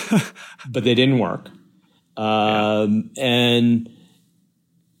that. But they didn't work.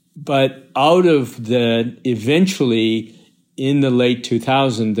 But out of that, eventually in the late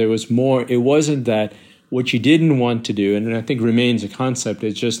 2000s, there was more. It wasn't that what you didn't want to do, and I think remains a concept,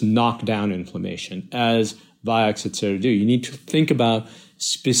 is just knock down inflammation, as Vioxx, et cetera, do. You need to think about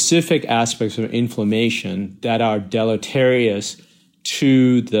specific aspects of inflammation that are deleterious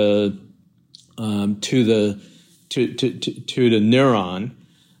to the neuron,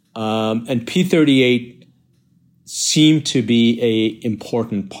 and P38 seemed to be an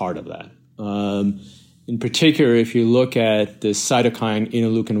important part of that. In particular, if you look at the cytokine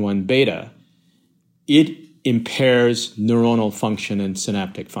interleukin-1 beta, it impairs neuronal function and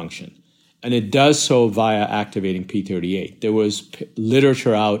synaptic function. And it does so via activating P38. There was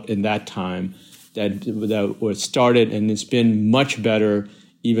literature out in that time that was started, and it's been much better,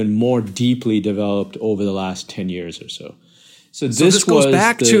 even more deeply developed over the last 10 years or so. So this goes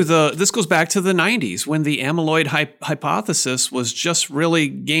back to the 90s when the amyloid hypothesis was just really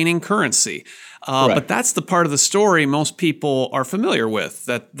gaining currency. But that's the part of the story most people are familiar with,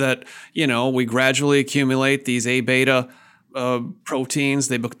 that we gradually accumulate these A beta proteins.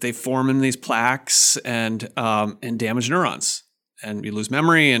 They form in these plaques and damage neurons, and you lose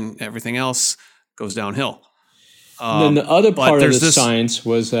memory, and everything else goes downhill. Then the other part of the science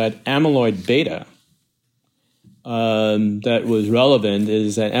was that amyloid beta that was relevant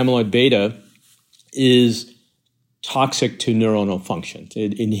is that amyloid beta is toxic to neuronal function.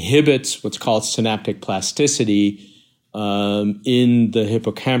 It inhibits what's called synaptic plasticity in the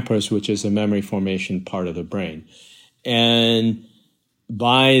hippocampus, which is the memory formation part of the brain. And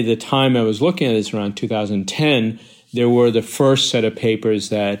by the time I was looking at this around 2010, there were the first set of papers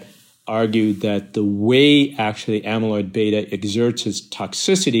that argued that the way actually amyloid beta exerts its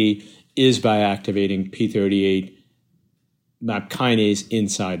toxicity is by activating P38 MAP kinase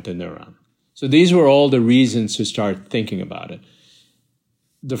inside the neuron. So these were all the reasons to start thinking about it.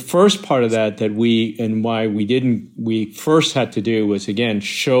 The first part of that we first had to do was, again,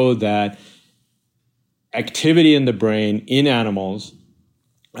 show that activity in the brain in animals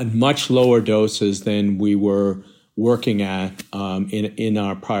at much lower doses than we were working at in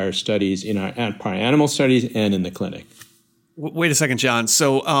our prior studies, in our prior animal studies and in the clinic. Wait a second, John.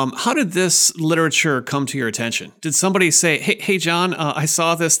 So how did this literature come to your attention? Did somebody say, hey John, I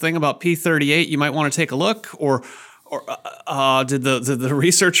saw this thing about P38. You might want to take a look? Or did the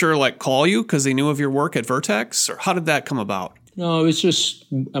researcher call you because they knew of your work at Vertex? Or how did that come about? No, it was just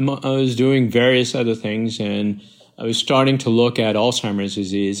I was doing various other things, and I was starting to look at Alzheimer's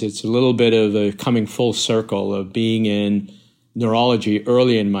disease. It's a little bit of a coming full circle of being in neurology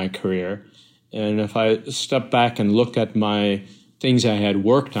early in my career. And if I stepped back and looked at my things I had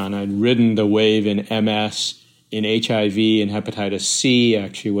worked on, I'd ridden the wave in MS, in HIV, and hepatitis C,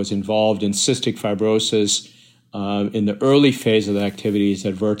 actually was involved in cystic fibrosis in the early phase of the activities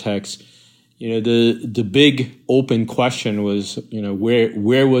at Vertex. The big open question was,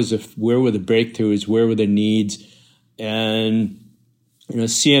 where were the breakthroughs, where were the needs? And,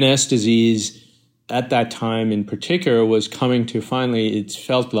 CNS disease at that time in particular was coming to finally, it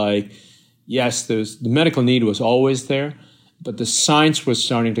felt like, yes, the medical need was always there, but the science was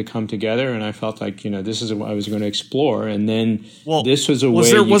starting to come together, and I felt like, this is what I was going to explore. And then this was a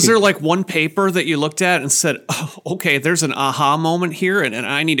way. Was there one paper that you looked at and said, oh, okay, there's an aha moment here, and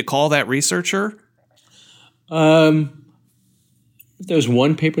I need to call that researcher? There's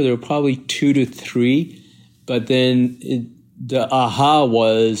one paper. There were probably 2 to 3, but then the aha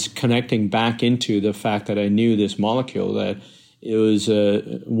was connecting back into the fact that I knew this molecule, that it was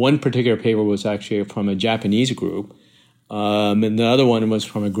one particular paper was actually from a Japanese group And the other one was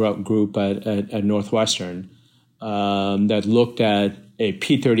from a group at Northwestern that looked at a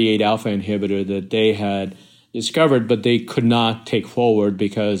P38 alpha inhibitor that they had discovered, but they could not take forward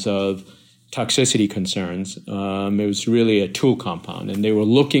because of toxicity concerns. It was really a tool compound, and they were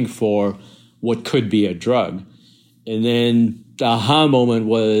looking for what could be a drug. And then the aha moment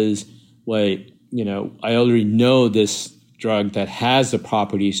was, wait, I already know this drug that has the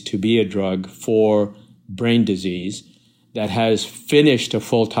properties to be a drug for brain disease, that has finished a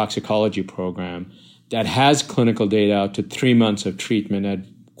full toxicology program, that has clinical data out to 3 months of treatment at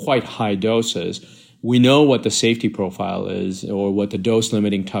quite high doses. We know what the safety profile is or what the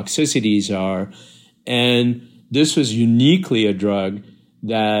dose-limiting toxicities are. And this was uniquely a drug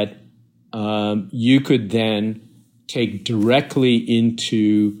that you could then take directly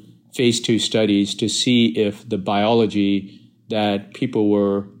into phase 2 studies to see if the biology that people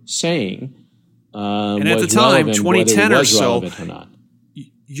were saying and at was the time, relevant, 2010 or so, relevant or not.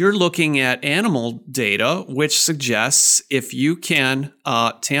 You're looking at animal data, which suggests if you can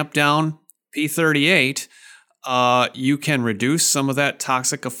tamp down P38, you can reduce some of that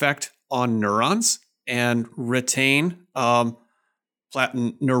toxic effect on neurons and retain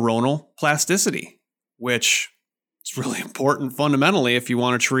neuronal plasticity, which is really important fundamentally if you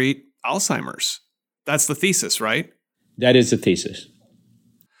want to treat Alzheimer's. That's the thesis, right? That is the thesis.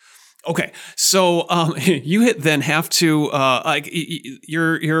 Okay, so you then have to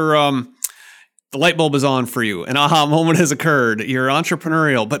the light bulb is on for you. An aha moment has occurred. You're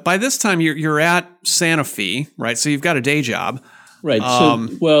entrepreneurial, but by this time you're at Sanofi, right? So you've got a day job, right?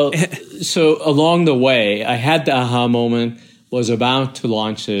 So along the way, I had the aha moment. Was about to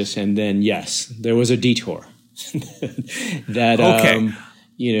launch this, and then yes, there was a detour. That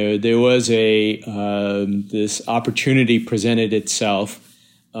there was this opportunity presented itself.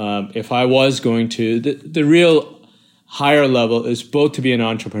 If I was going to, the real higher level is both to be an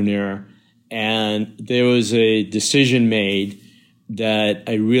entrepreneur, and there was a decision made that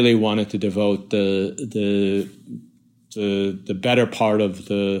I really wanted to devote the better part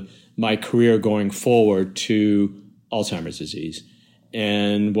of my career going forward to Alzheimer's disease.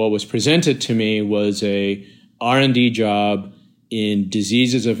 And what was presented to me was a R&D job in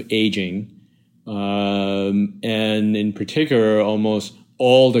diseases of aging, and in particular, almost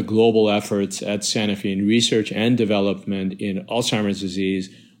all the global efforts at Sanofi in research and development in Alzheimer's disease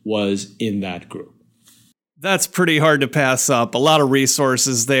was in that group. That's pretty hard to pass up. A lot of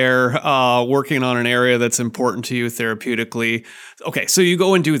resources there, working on an area that's important to you therapeutically. Okay, so you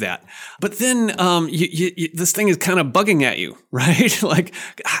go and do that. But then this thing is kind of bugging at you, right? Like,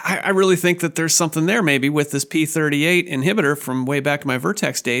 I really think that there's something there maybe with this P38 inhibitor from way back in my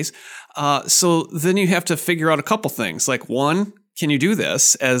Vertex days. So then you have to figure out a couple things. Like, one, can you do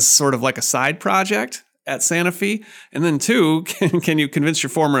this as sort of like a side project at Sanofi? And then two, can you convince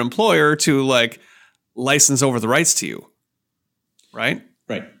your former employer to license over the rights to you, right?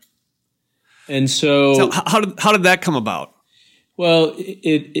 Right. And so how did that come about? Well,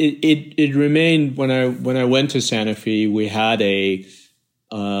 it remained when I went to Sanofi. We had it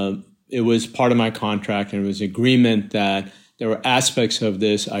was part of my contract, and it was agreement that there were aspects of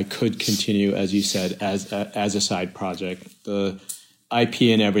this I could continue, as you said, as a side project. The IP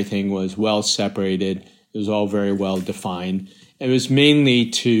and everything was well separated. It was all very well defined. It was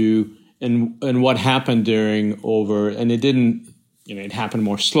mainly and what happened and it didn't, it happened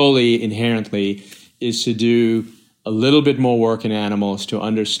more slowly inherently, is to do a little bit more work in animals to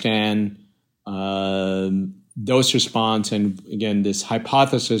understand dose response. And again, this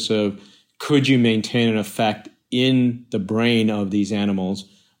hypothesis of could you maintain an effect in the brain of these animals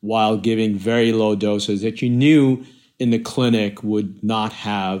while giving very low doses that you knew in the clinic would not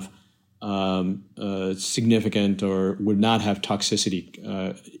have significant or would not have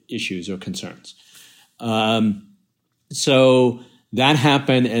toxicity issues or concerns. So that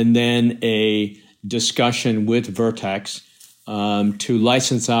happened, and then a discussion with Vertex to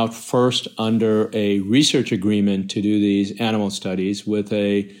license out first under a research agreement to do these animal studies with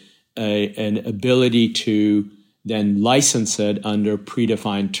an ability to then license it under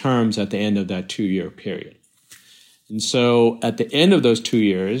predefined terms at the end of that 2-year period. And so at the end of those 2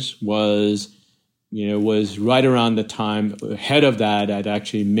 years was right around the time ahead of that, I'd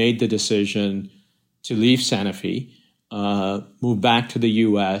actually made the decision to leave Sanofi, move back to the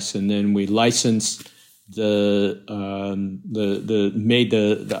U.S., and then we licensed made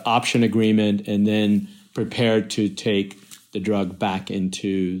the option agreement, and then prepared to take the drug back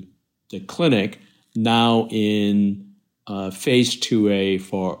into the clinic, now in phase 2A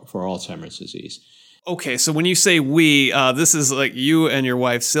for Alzheimer's disease. Okay, so when you say we, this is like you and your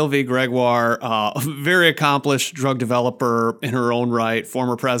wife, Sylvie Gregoire, a very accomplished drug developer in her own right,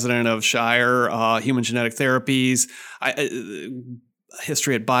 former president of Shire, Human Genetic Therapies,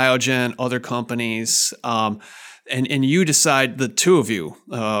 history at Biogen, other companies, and you decide, the two of you,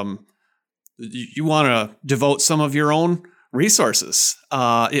 you want to devote some of your own resources,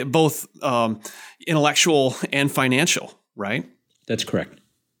 both intellectual and financial, right? That's correct.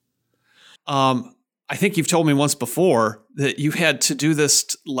 I think you've told me once before that you had to do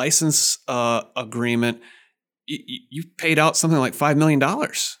this license agreement. You paid out something like $5 million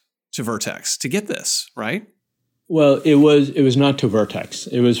to Vertex to get this, right? Well, it was not to Vertex.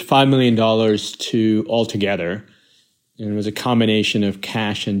 It was $5 million to altogether, and it was a combination of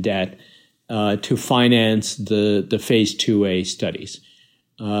cash and debt to finance the phase 2A studies,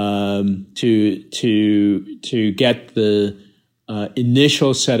 to get the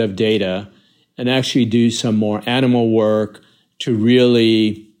initial set of data and actually do some more animal work to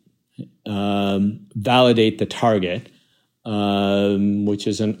really validate the target, which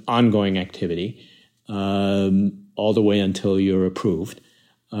is an ongoing activity, all the way until you're approved.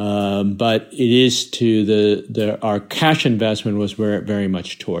 But it is to our cash investment was very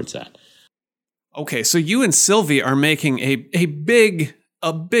much towards that. Okay, so you and Sylvie are making a big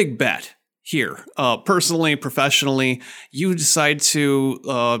bet here. Personally, professionally, you decide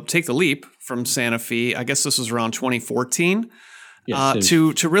to take the leap from Sanofi. I guess this was around 2014, yes,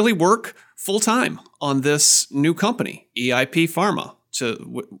 to really work full time on this new company, EIP Pharma,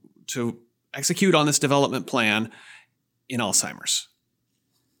 to execute on this development plan in Alzheimer's.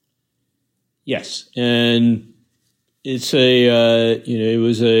 Yes, and it's it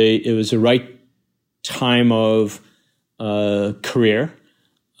was a right time of career,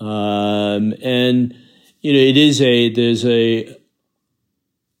 and it is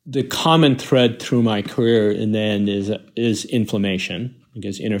the common thread through my career in the end is inflammation,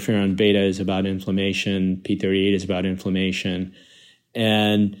 because interferon beta is about inflammation, P38 is about inflammation,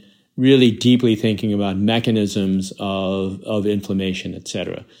 and really deeply thinking about mechanisms of inflammation, et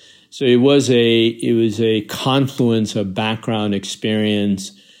cetera. So it was a confluence of background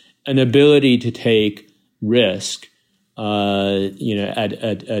experience, an ability to take risk, at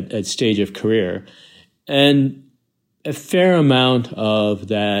stage of career, and a fair amount of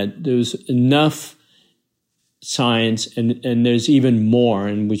that. There's enough science, and there's even more,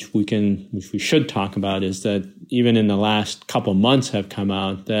 and which we should talk about, is that even in the last couple months have come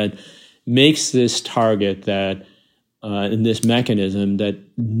out that makes this target that in this mechanism that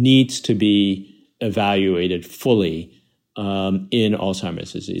needs to be evaluated fully in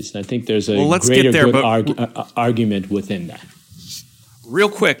Alzheimer's disease. And I think there's a argument within that. Real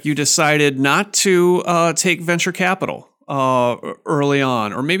quick, you decided not to take venture capital early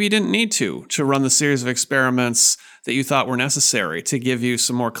on, or maybe you didn't need to run the series of experiments that you thought were necessary to give you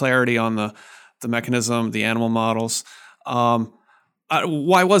some more clarity on the mechanism, the animal models.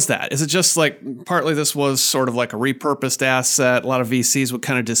 Why was that? Is it just like partly this was sort of like a repurposed asset? A lot of VCs would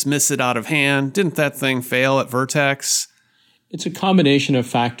kind of dismiss it out of hand. Didn't that thing fail at Vertex? It's a combination of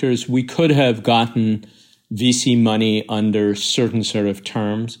factors. We could have gotten VC money under certain sort of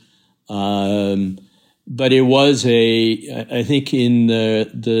terms, but it was I think in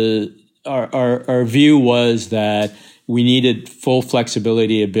our view was that we needed full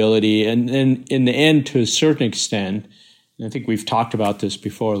flexibility, ability, and in the end, to a certain extent, and I think we've talked about this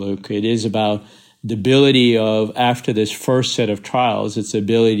before, Luke, it is about the ability of, after this first set of trials, its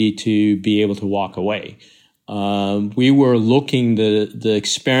ability to be able to walk away. We were looking, the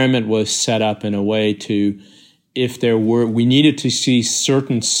experiment was set up in a way to, we needed to see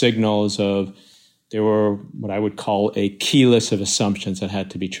certain signals there were what I would call a key list of assumptions that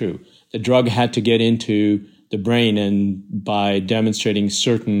had to be true. The drug had to get into the brain, and by demonstrating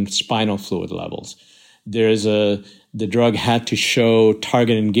certain spinal fluid levels. The drug had to show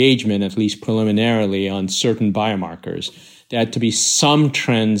target engagement, at least preliminarily, on certain biomarkers. There had to be some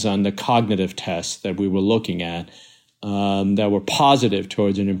trends on the cognitive tests that we were looking at that were positive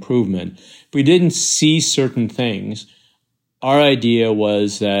towards an improvement. If we didn't see certain things, our idea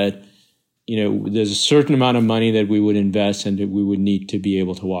was that there's a certain amount of money that we would invest and that we would need to be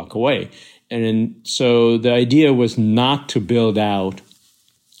able to walk away. And so the idea was not to build out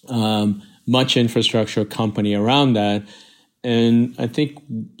much infrastructure company around that. And I think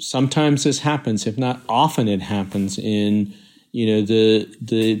sometimes this happens, if not often it happens in,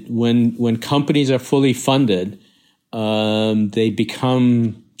 when companies are fully funded, they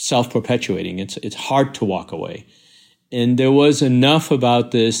become self-perpetuating. It's hard to walk away. And there was enough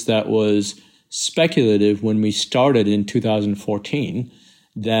about this that was speculative when we started in 2014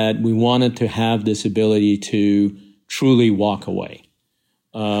 that we wanted to have this ability to truly walk away.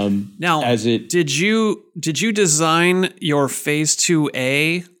 Did you design your phase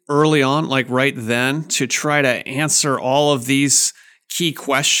 2A early on, like right then, to try to answer all of these key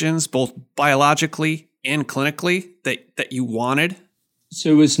questions, both biologically and clinically, that you wanted?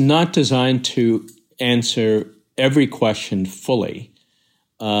 So it was not designed to answer every question fully.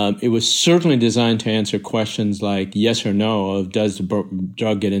 It was certainly designed to answer questions like yes or no of does the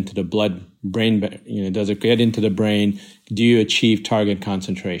drug get into the brain, does it get into the brain? Do you achieve target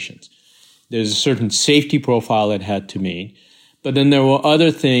concentrations? There's a certain safety profile it had to meet. But then there were other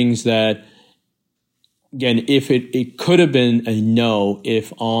things that, again, if it could have been a no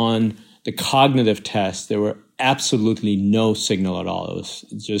if on the cognitive test there were absolutely no signal at all.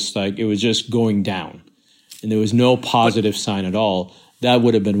 It was just going down and there was no positive sign at all. That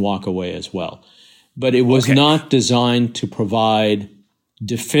would have been walk away as well. But it was not designed to provide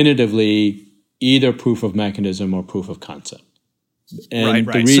definitively either proof of mechanism or proof of concept. And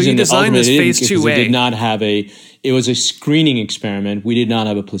right. The reason so you designed this phase 2A. We did not have it was a screening experiment. We did not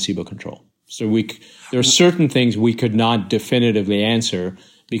have a placebo control. So there are certain things we could not definitively answer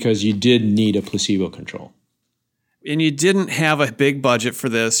because you did need a placebo control. And you didn't have a big budget for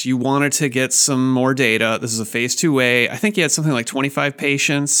this. You wanted to get some more data. This is a phase 2A. I think you had something like 25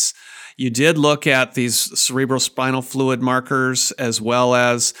 patients. You did look at these cerebrospinal fluid markers as well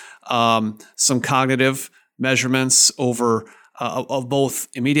as some cognitive measurements over of both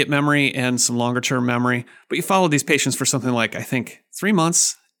immediate memory and some longer term memory. But you followed these patients for something like, I think, 3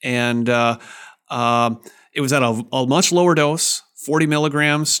 months. And it was at a much lower dose, 40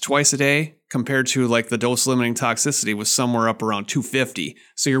 milligrams twice a day, compared to like the dose limiting toxicity was somewhere up around 250.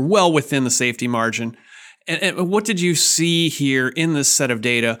 So you're well within the safety margin. And what did you see here in this set of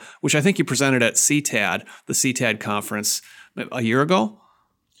data, which I think you presented at CTAD, the CTAD conference, a year ago?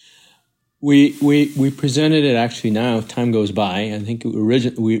 We presented it actually now. Time goes by. I think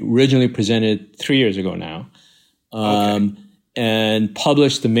we originally presented 3 years ago now, and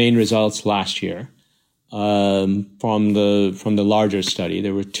published the main results last year from the larger study.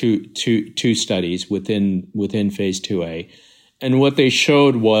 There were two studies within phase 2A, and what they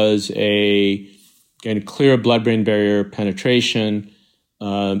showed was a clear blood-brain barrier penetration,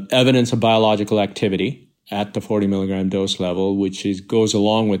 evidence of biological activity at the 40 milligram dose level, which goes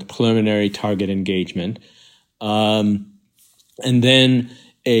along with preliminary target engagement, and then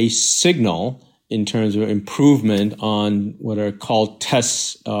a signal in terms of improvement on what are called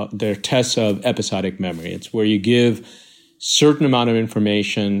tests. They're tests of episodic memory. It's where you give certain amount of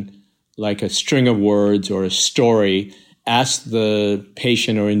information, like a string of words or a story, ask the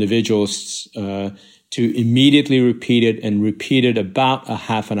patient or individuals to immediately repeat it and repeat it about a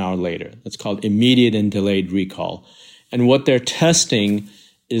half an hour later. That's called immediate and delayed recall. And what they're testing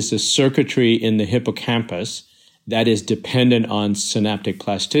is the circuitry in the hippocampus that is dependent on synaptic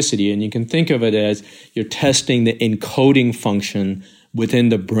plasticity. And you can think of it as you're testing the encoding function within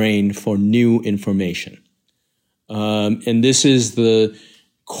the brain for new information. And this is the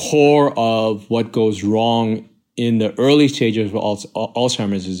core of what goes wrong in the early stages of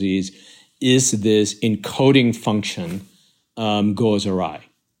Alzheimer's disease, is this encoding function goes awry.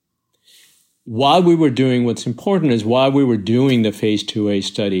 While we were doing the phase 2A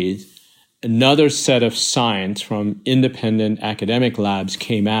studies, another set of science from independent academic labs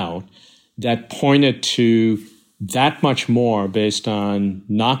came out that pointed to that much more based on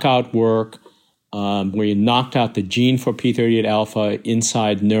knockout work, where you knocked out the gene for P38 alpha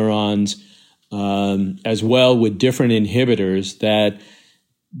inside neurons, as well with different inhibitors, that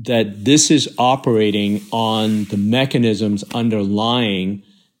this is operating on the mechanisms underlying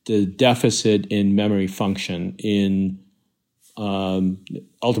the deficit in memory function in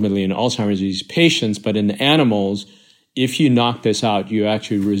ultimately in Alzheimer's disease patients. But in animals, if you knock this out, you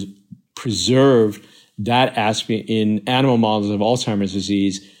actually preserve that aspect in animal models of Alzheimer's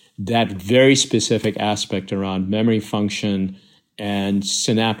disease, that very specific aspect around memory function and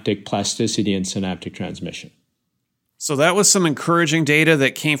synaptic plasticity and synaptic transmission. So that was some encouraging data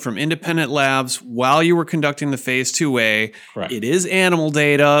that came from independent labs while you were conducting the phase 2A. Correct. It is animal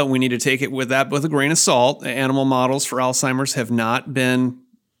data. We need to take it with a grain of salt. Animal models for Alzheimer's have not been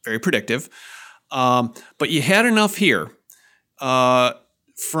very predictive. But you had enough here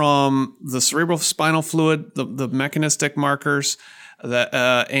from the cerebrospinal fluid, the mechanistic markers,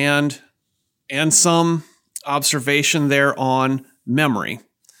 and some observation there on memory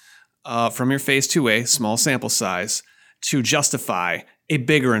from your phase 2A, small sample size, to justify a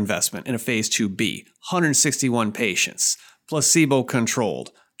bigger investment in a phase 2B, 161 patients, placebo-controlled,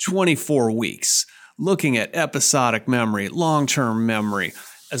 24 weeks, looking at episodic memory, long-term memory,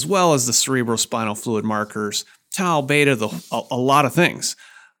 as well as the cerebrospinal fluid markers, tau, beta, a lot of things.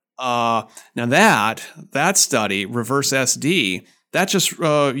 Now that study, Reverse SD, that just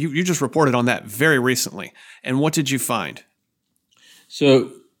you just reported on that very recently. And what did you find?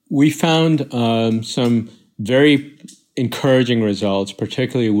 So we found some very encouraging results,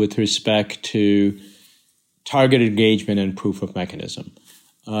 particularly with respect to target engagement and proof of mechanism.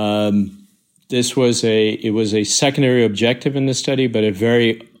 It was a secondary objective in the study, but a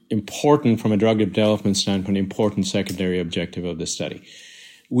very important, from a drug development standpoint, important secondary objective of the study.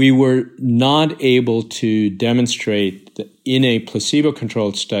 We were not able to demonstrate that in a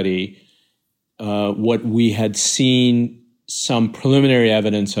placebo-controlled study what we had seen some preliminary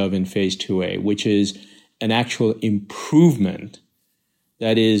evidence of in phase 2A, which is an actual improvement.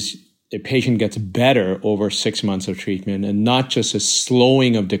 That is, a patient gets better over 6 months of treatment and not just a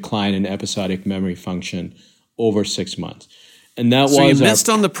slowing of decline in episodic memory function over 6 months. And that so you missed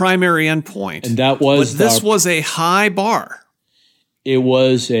on the primary endpoint. And that was but this was a high bar. It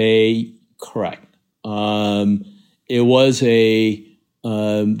was correct. It was within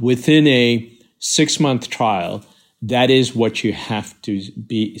a 6-month trial. That is what you have to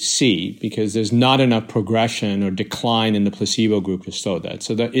see, because there's not enough progression or decline in the placebo group to show that.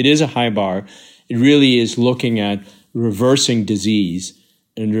 So that it is a high bar. It really is looking at reversing disease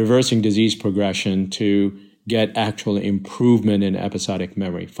and reversing disease progression to get actual improvement in episodic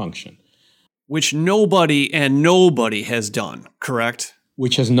memory function. Which nobody has done, correct?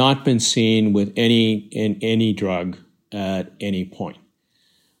 Which has not been seen with any drug at any point.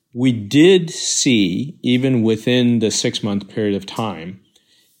 We did see, even within the 6-month period of time,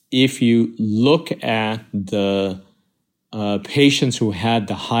 if you look at the patients who had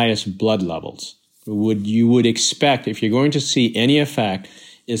the highest blood levels, you would expect, if you're going to see any effect,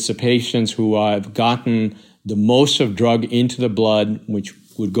 it's the patients who have gotten the most of drug into the blood, which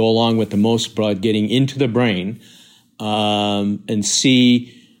would go along with the most blood getting into the brain, and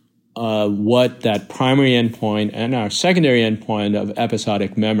see what that primary endpoint and our secondary endpoint of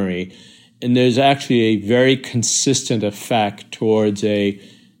episodic memory. And there's actually a very consistent effect towards a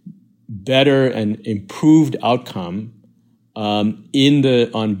better and improved outcome on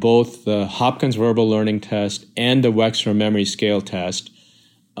both the Hopkins Verbal Learning Test and the Wexner Memory Scale Test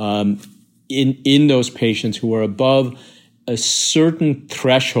in those patients who are above a certain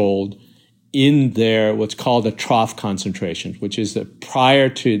threshold in their what's called the trough concentration, which is prior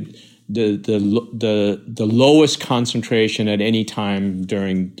to the lowest concentration at any time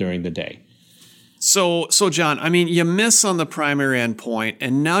during the day. So John, I mean, you miss on the primary endpoint,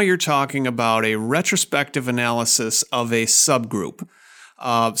 and now you're talking about a retrospective analysis of a subgroup.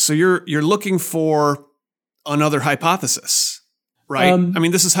 So you're looking for another hypothesis, right? I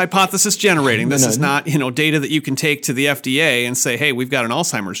mean, this is hypothesis generating. This is not data that you can take to the FDA and say, hey, we've got an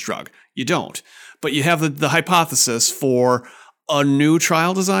Alzheimer's drug. You don't. But you have the hypothesis for a new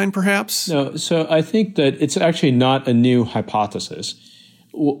trial design, perhaps? No, so I think that it's actually not a new hypothesis.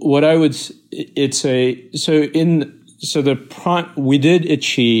 We did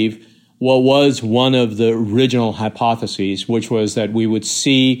achieve what was one of the original hypotheses, which was that we would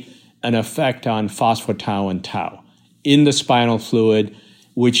see an effect on phospho-tau and tau in the spinal fluid,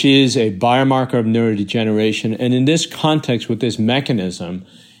 which is a biomarker of neurodegeneration. And in this context, with this mechanism,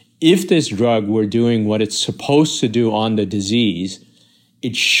 if this drug were doing what it's supposed to do on the disease,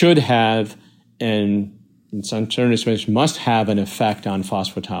 it should have, and in some terms, must have an effect on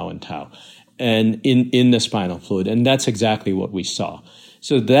phospho-tau and tau, and in the spinal fluid, and that's exactly what we saw.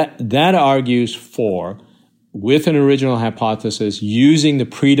 So that argues for, with an original hypothesis, using the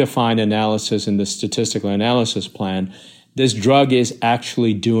predefined analysis in the statistical analysis plan, this drug is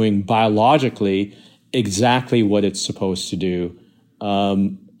actually doing biologically exactly what it's supposed to do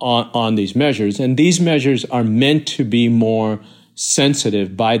on these measures. And these measures are meant to be more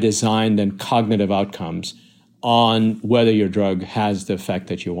sensitive by design than cognitive outcomes on whether your drug has the effect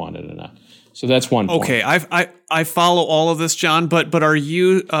that you wanted or not. So that's one point. Okay, I follow all of this, John, but are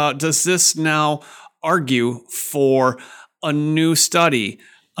you, does this now argue for a new study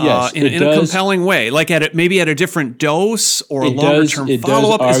Yes, in a compelling way, like maybe at a different dose or a longer-term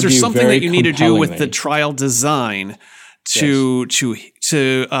follow-up? Is there something that you need to do with the trial design to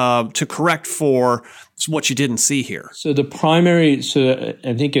correct for what you didn't see here? So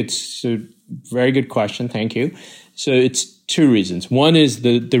I think it's a very good question. Thank you. So it's two reasons. One is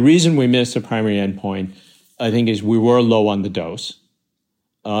the reason we missed the primary endpoint, I think, is we were low on the dose.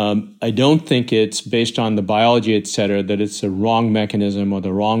 I don't think it's based on the biology, et cetera, that it's the wrong mechanism or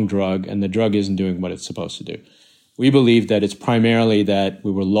the wrong drug and the drug isn't doing what it's supposed to do. We believe that it's primarily that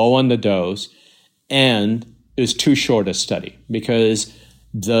we were low on the dose and it was too short a study because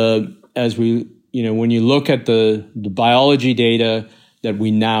when you look at the biology data that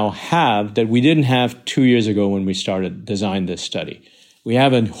we now have that we didn't have 2 years ago when we designed this study. We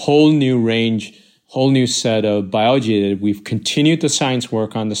have a whole new range, whole new set of biology data. We've continued the science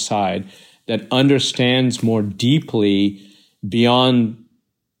work on the side that understands more deeply beyond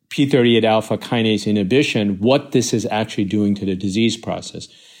p38 alpha kinase inhibition what this is actually doing to the disease process.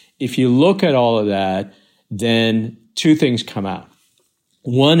 If you look at all of that, then two things come out.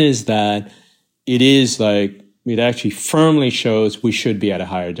 One is that it actually firmly shows we should be at a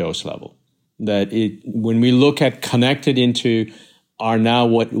higher dose level. When we look at connected into our now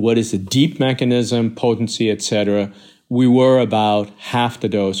what is the deep mechanism, potency, et cetera, we were about half the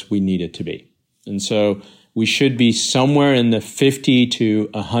dose we needed to be. And so we should be somewhere in the 50 to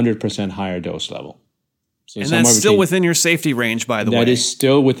 100% higher dose level. So and that's still within your safety range, by the way. That is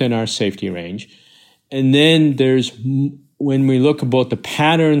still within our safety range. And then when we look at both the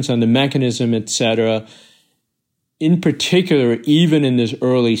patterns and the mechanism, et cetera, in particular, even in this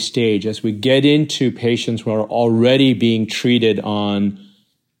early stage, as we get into patients who are already being treated on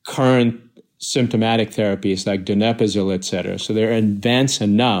current symptomatic therapies like donepezil, et cetera, so they're advanced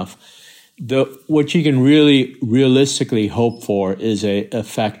enough, what you can really realistically hope for is an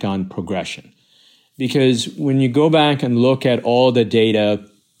effect on progression. Because when you go back and look at all the data,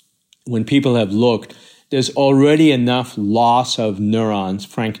 when people have looked, there's already enough loss of neurons,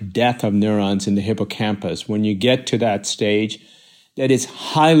 frank death of neurons in the hippocampus when you get to that stage that it's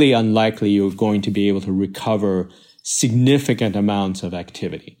highly unlikely you're going to be able to recover significant amounts of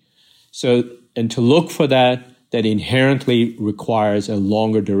activity. So, and to look for that inherently requires a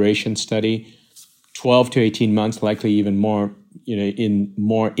longer duration study, 12 to 18 months, likely even more, in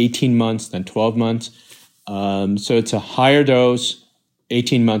more 18 months than 12 months. So it's a higher dose,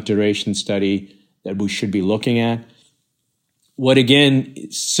 18-month duration study that we should be looking at. What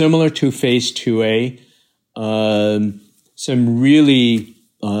again, similar to phase 2A, some really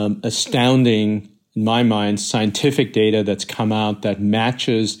astounding, in my mind, scientific data that's come out that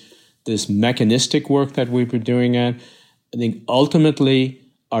matches this mechanistic work that we've been doing at. I think ultimately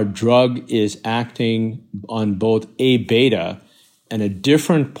our drug is acting on both A-beta and a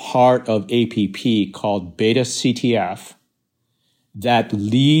different part of APP called beta-CTF that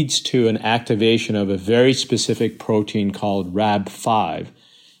leads to an activation of a very specific protein called RAB5,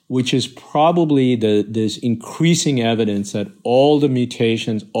 which is probably this increasing evidence that all the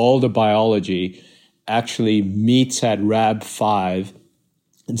mutations, all the biology actually meets at RAB5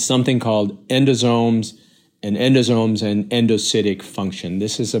 in something called endosomes and endocytic function.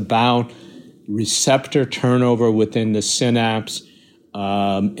 This is about receptor turnover within the synapse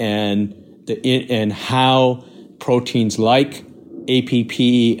and how proteins like APP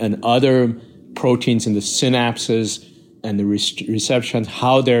and other proteins in the synapses and the receptions,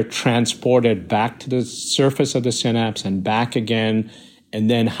 how they're transported back to the surface of the synapse and back again, and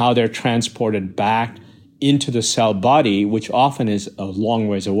then how they're transported back into the cell body, which often is a long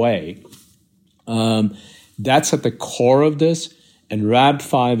ways away. That's at the core of this, and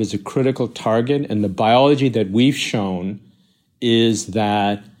RAB5 is a critical target, and the biology that we've shown is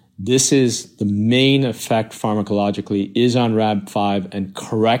that this is the main effect pharmacologically is on RAB5 and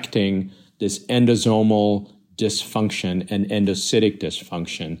correcting this endosomal dysfunction and endocytic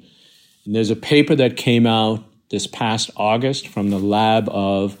dysfunction. And there's a paper that came out this past August from the lab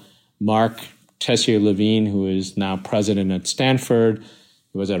of Mark Tessier-Levine, who is now president at Stanford.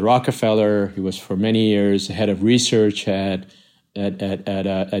 He was at Rockefeller. He was for many years the head of research at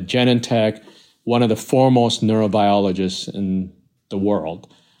Genentech, one of the foremost neurobiologists in the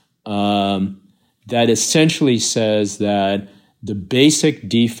world. That essentially says that the basic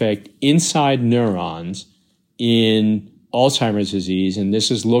defect inside neurons in Alzheimer's disease, and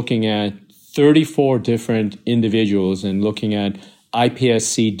this is looking at 34 different individuals and looking at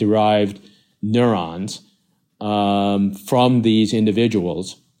iPSC-derived neurons from these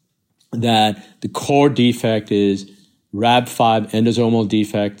individuals, that the core defect is RAB5 endosomal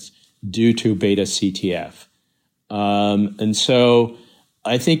defects due to beta-CTF. And so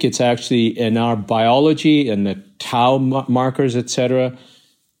I think it's actually in our biology and the tau markers, et cetera,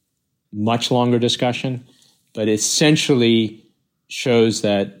 much longer discussion, but essentially shows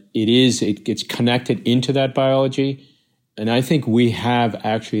that it gets connected into that biology. And I think we have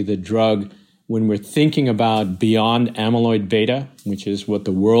actually the drug when we're thinking about beyond amyloid beta, which is what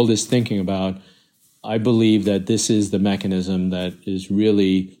the world is thinking about. I believe that this is the mechanism that is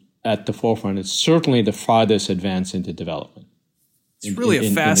really at the forefront. It's certainly the farthest advance into development. It's really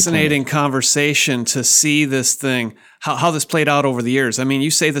a fascinating conversation to see this thing how this played out over the years. I mean, you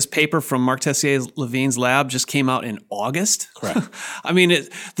say this paper from Mark Tessier-Levine's lab just came out in August? Correct. I mean,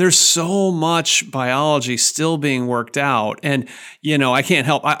 there's so much biology still being worked out. And, I can't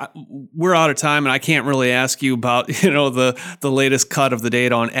help. We're out of time, and I can't really ask you about, the latest cut of the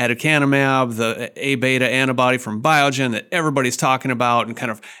data on aducanumab, the A-beta antibody from Biogen that everybody's talking about, and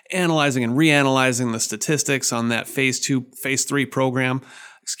kind of analyzing and reanalyzing the statistics on that phase 3 program.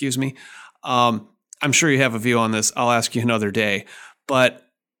 Excuse me. I'm sure you have a view on this. I'll ask you another day. But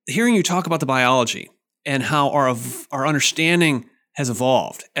hearing you talk about the biology and how our understanding has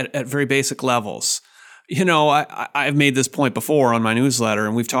evolved at very basic levels, I've made this point before on my newsletter,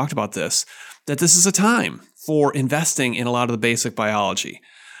 and we've talked about this, that this is a time for investing in a lot of the basic biology,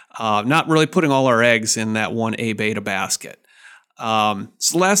 not really putting all our eggs in that one A-beta basket. So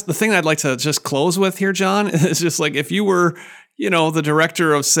the thing I'd like to just close with here, John, is just like if you were the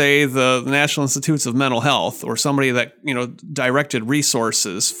director of, say, the National Institutes of Mental Health, or somebody that, directed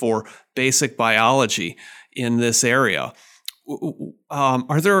resources for basic biology in this area.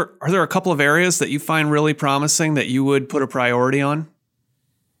 Are there a couple of areas that you find really promising that you would put a priority on?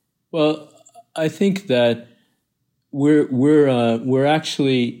 Well, I think that we're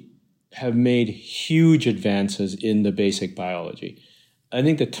actually have made huge advances in the basic biology. I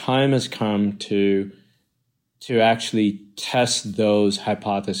think the time has come to actually test those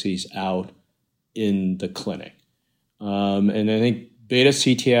hypotheses out in the clinic. And I think beta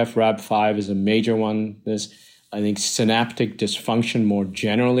CTF RAB5 is a major one. I think synaptic dysfunction more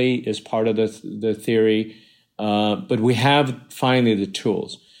generally is part of the theory. But we have finally the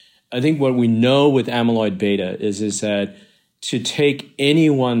tools. I think what we know with amyloid beta is that to take any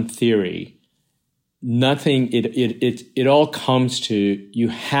one theory, it all comes to you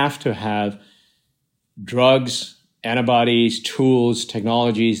have to have drugs, antibodies, tools,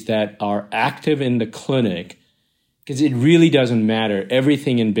 technologies that are active in the clinic, because it really doesn't matter.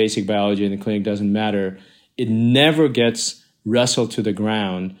 Everything in basic biology in the clinic doesn't matter. It never gets wrestled to the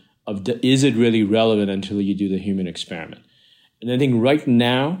ground is it really relevant until you do the human experiment. And I think right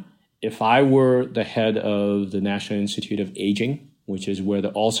now, if I were the head of the National Institute of Aging, which is where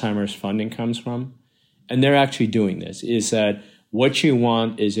the Alzheimer's funding comes from, and they're actually doing this, is that what you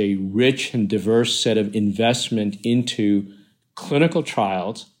want is a rich and diverse set of investment into clinical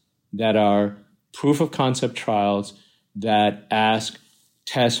trials that are proof of concept trials that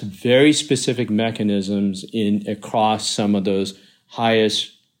test very specific mechanisms across some of those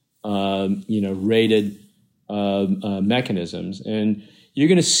highest rated mechanisms. And you're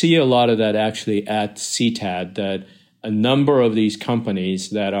going to see a lot of that actually at CTAD, that a number of these companies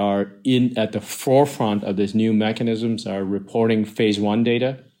that are at the forefront of these new mechanisms are reporting phase 1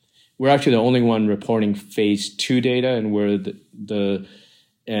 data. We're actually the only one reporting phase 2 data, and we're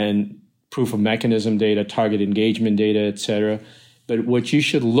and proof of mechanism data, target engagement data, et cetera. But what you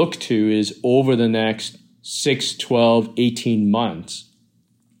should look to is over the next 6, 12, 18 months,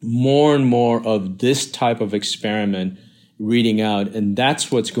 more and more of this type of experiment reading out. And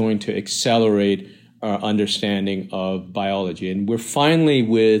that's what's going to accelerate our understanding of biology. And we're finally,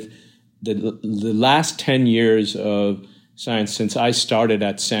 with the last 10 years of science since I started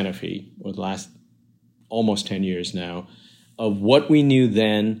at Sanofi, or the last almost 10 years now, of what we knew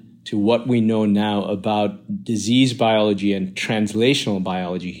then to what we know now about disease biology and translational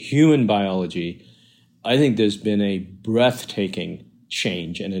biology, human biology, I think there's been a breathtaking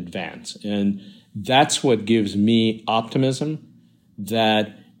change and advance. And that's what gives me optimism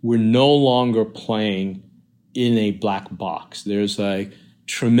that we're no longer playing in a black box. There's a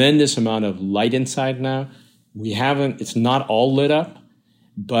tremendous amount of light inside now. It's not all lit up,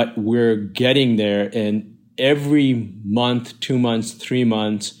 but we're getting there. And every month, 2 months, 3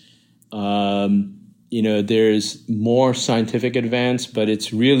 months, there's more scientific advance, but it's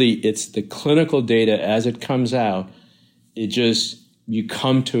the clinical data as it comes out. You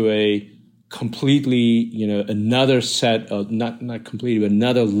come to a completely, another set of, not completely, but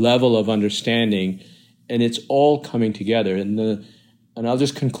another level of understanding, and it's all coming together. And I'll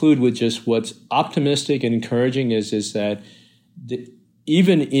just conclude with just what's optimistic and encouraging is that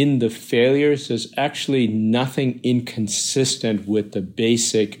even in the failures, there's actually nothing inconsistent with the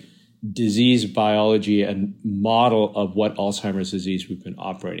basic disease biology and model of what Alzheimer's disease we've been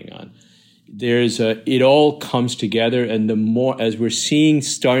operating on. It all comes together, and the more, as we're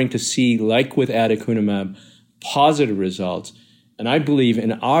starting to see, like with aducanumab, positive results, and I believe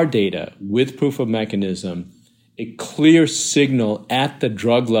in our data with proof of mechanism, a clear signal at the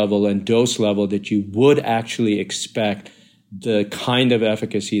drug level and dose level that you would actually expect the kind of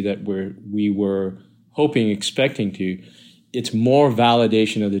efficacy that we were expecting to. it's more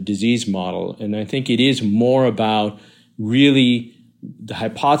validation of the disease model. And I think it is more about really the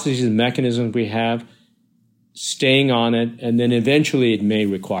hypotheses and mechanisms we have, staying on it, and then eventually it may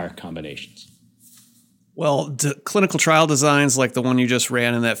require combinations. Well, clinical trial designs like the one you just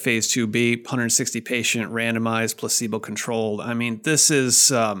ran in that phase 2B, 160-patient randomized placebo-controlled. I mean, this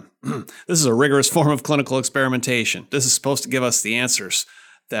is a rigorous form of clinical experimentation. This is supposed to give us the answers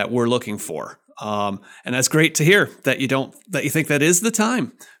that we're looking for, and that's great to hear that you think that is the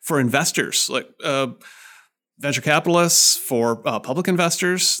time for investors, like venture capitalists, for public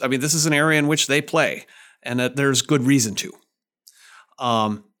investors. I mean, this is an area in which they play, and that there's good reason to.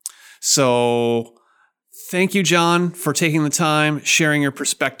 So. Thank you, John, for taking the time, sharing your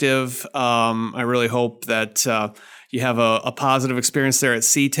perspective. I really hope that you have a positive experience there at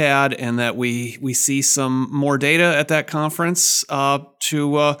CTAD, and that we see some more data at that conference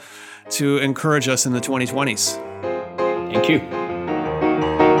to encourage us in the 2020s. Thank you.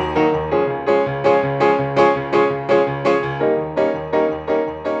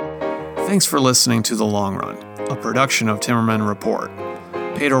 Thanks for listening to The Long Run, a production of Timmerman Report.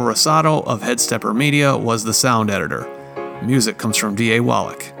 Pedro Rosado of Headstepper Media was the sound editor. Music comes from D.A.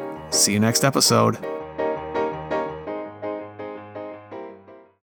 Wallach. See you next episode.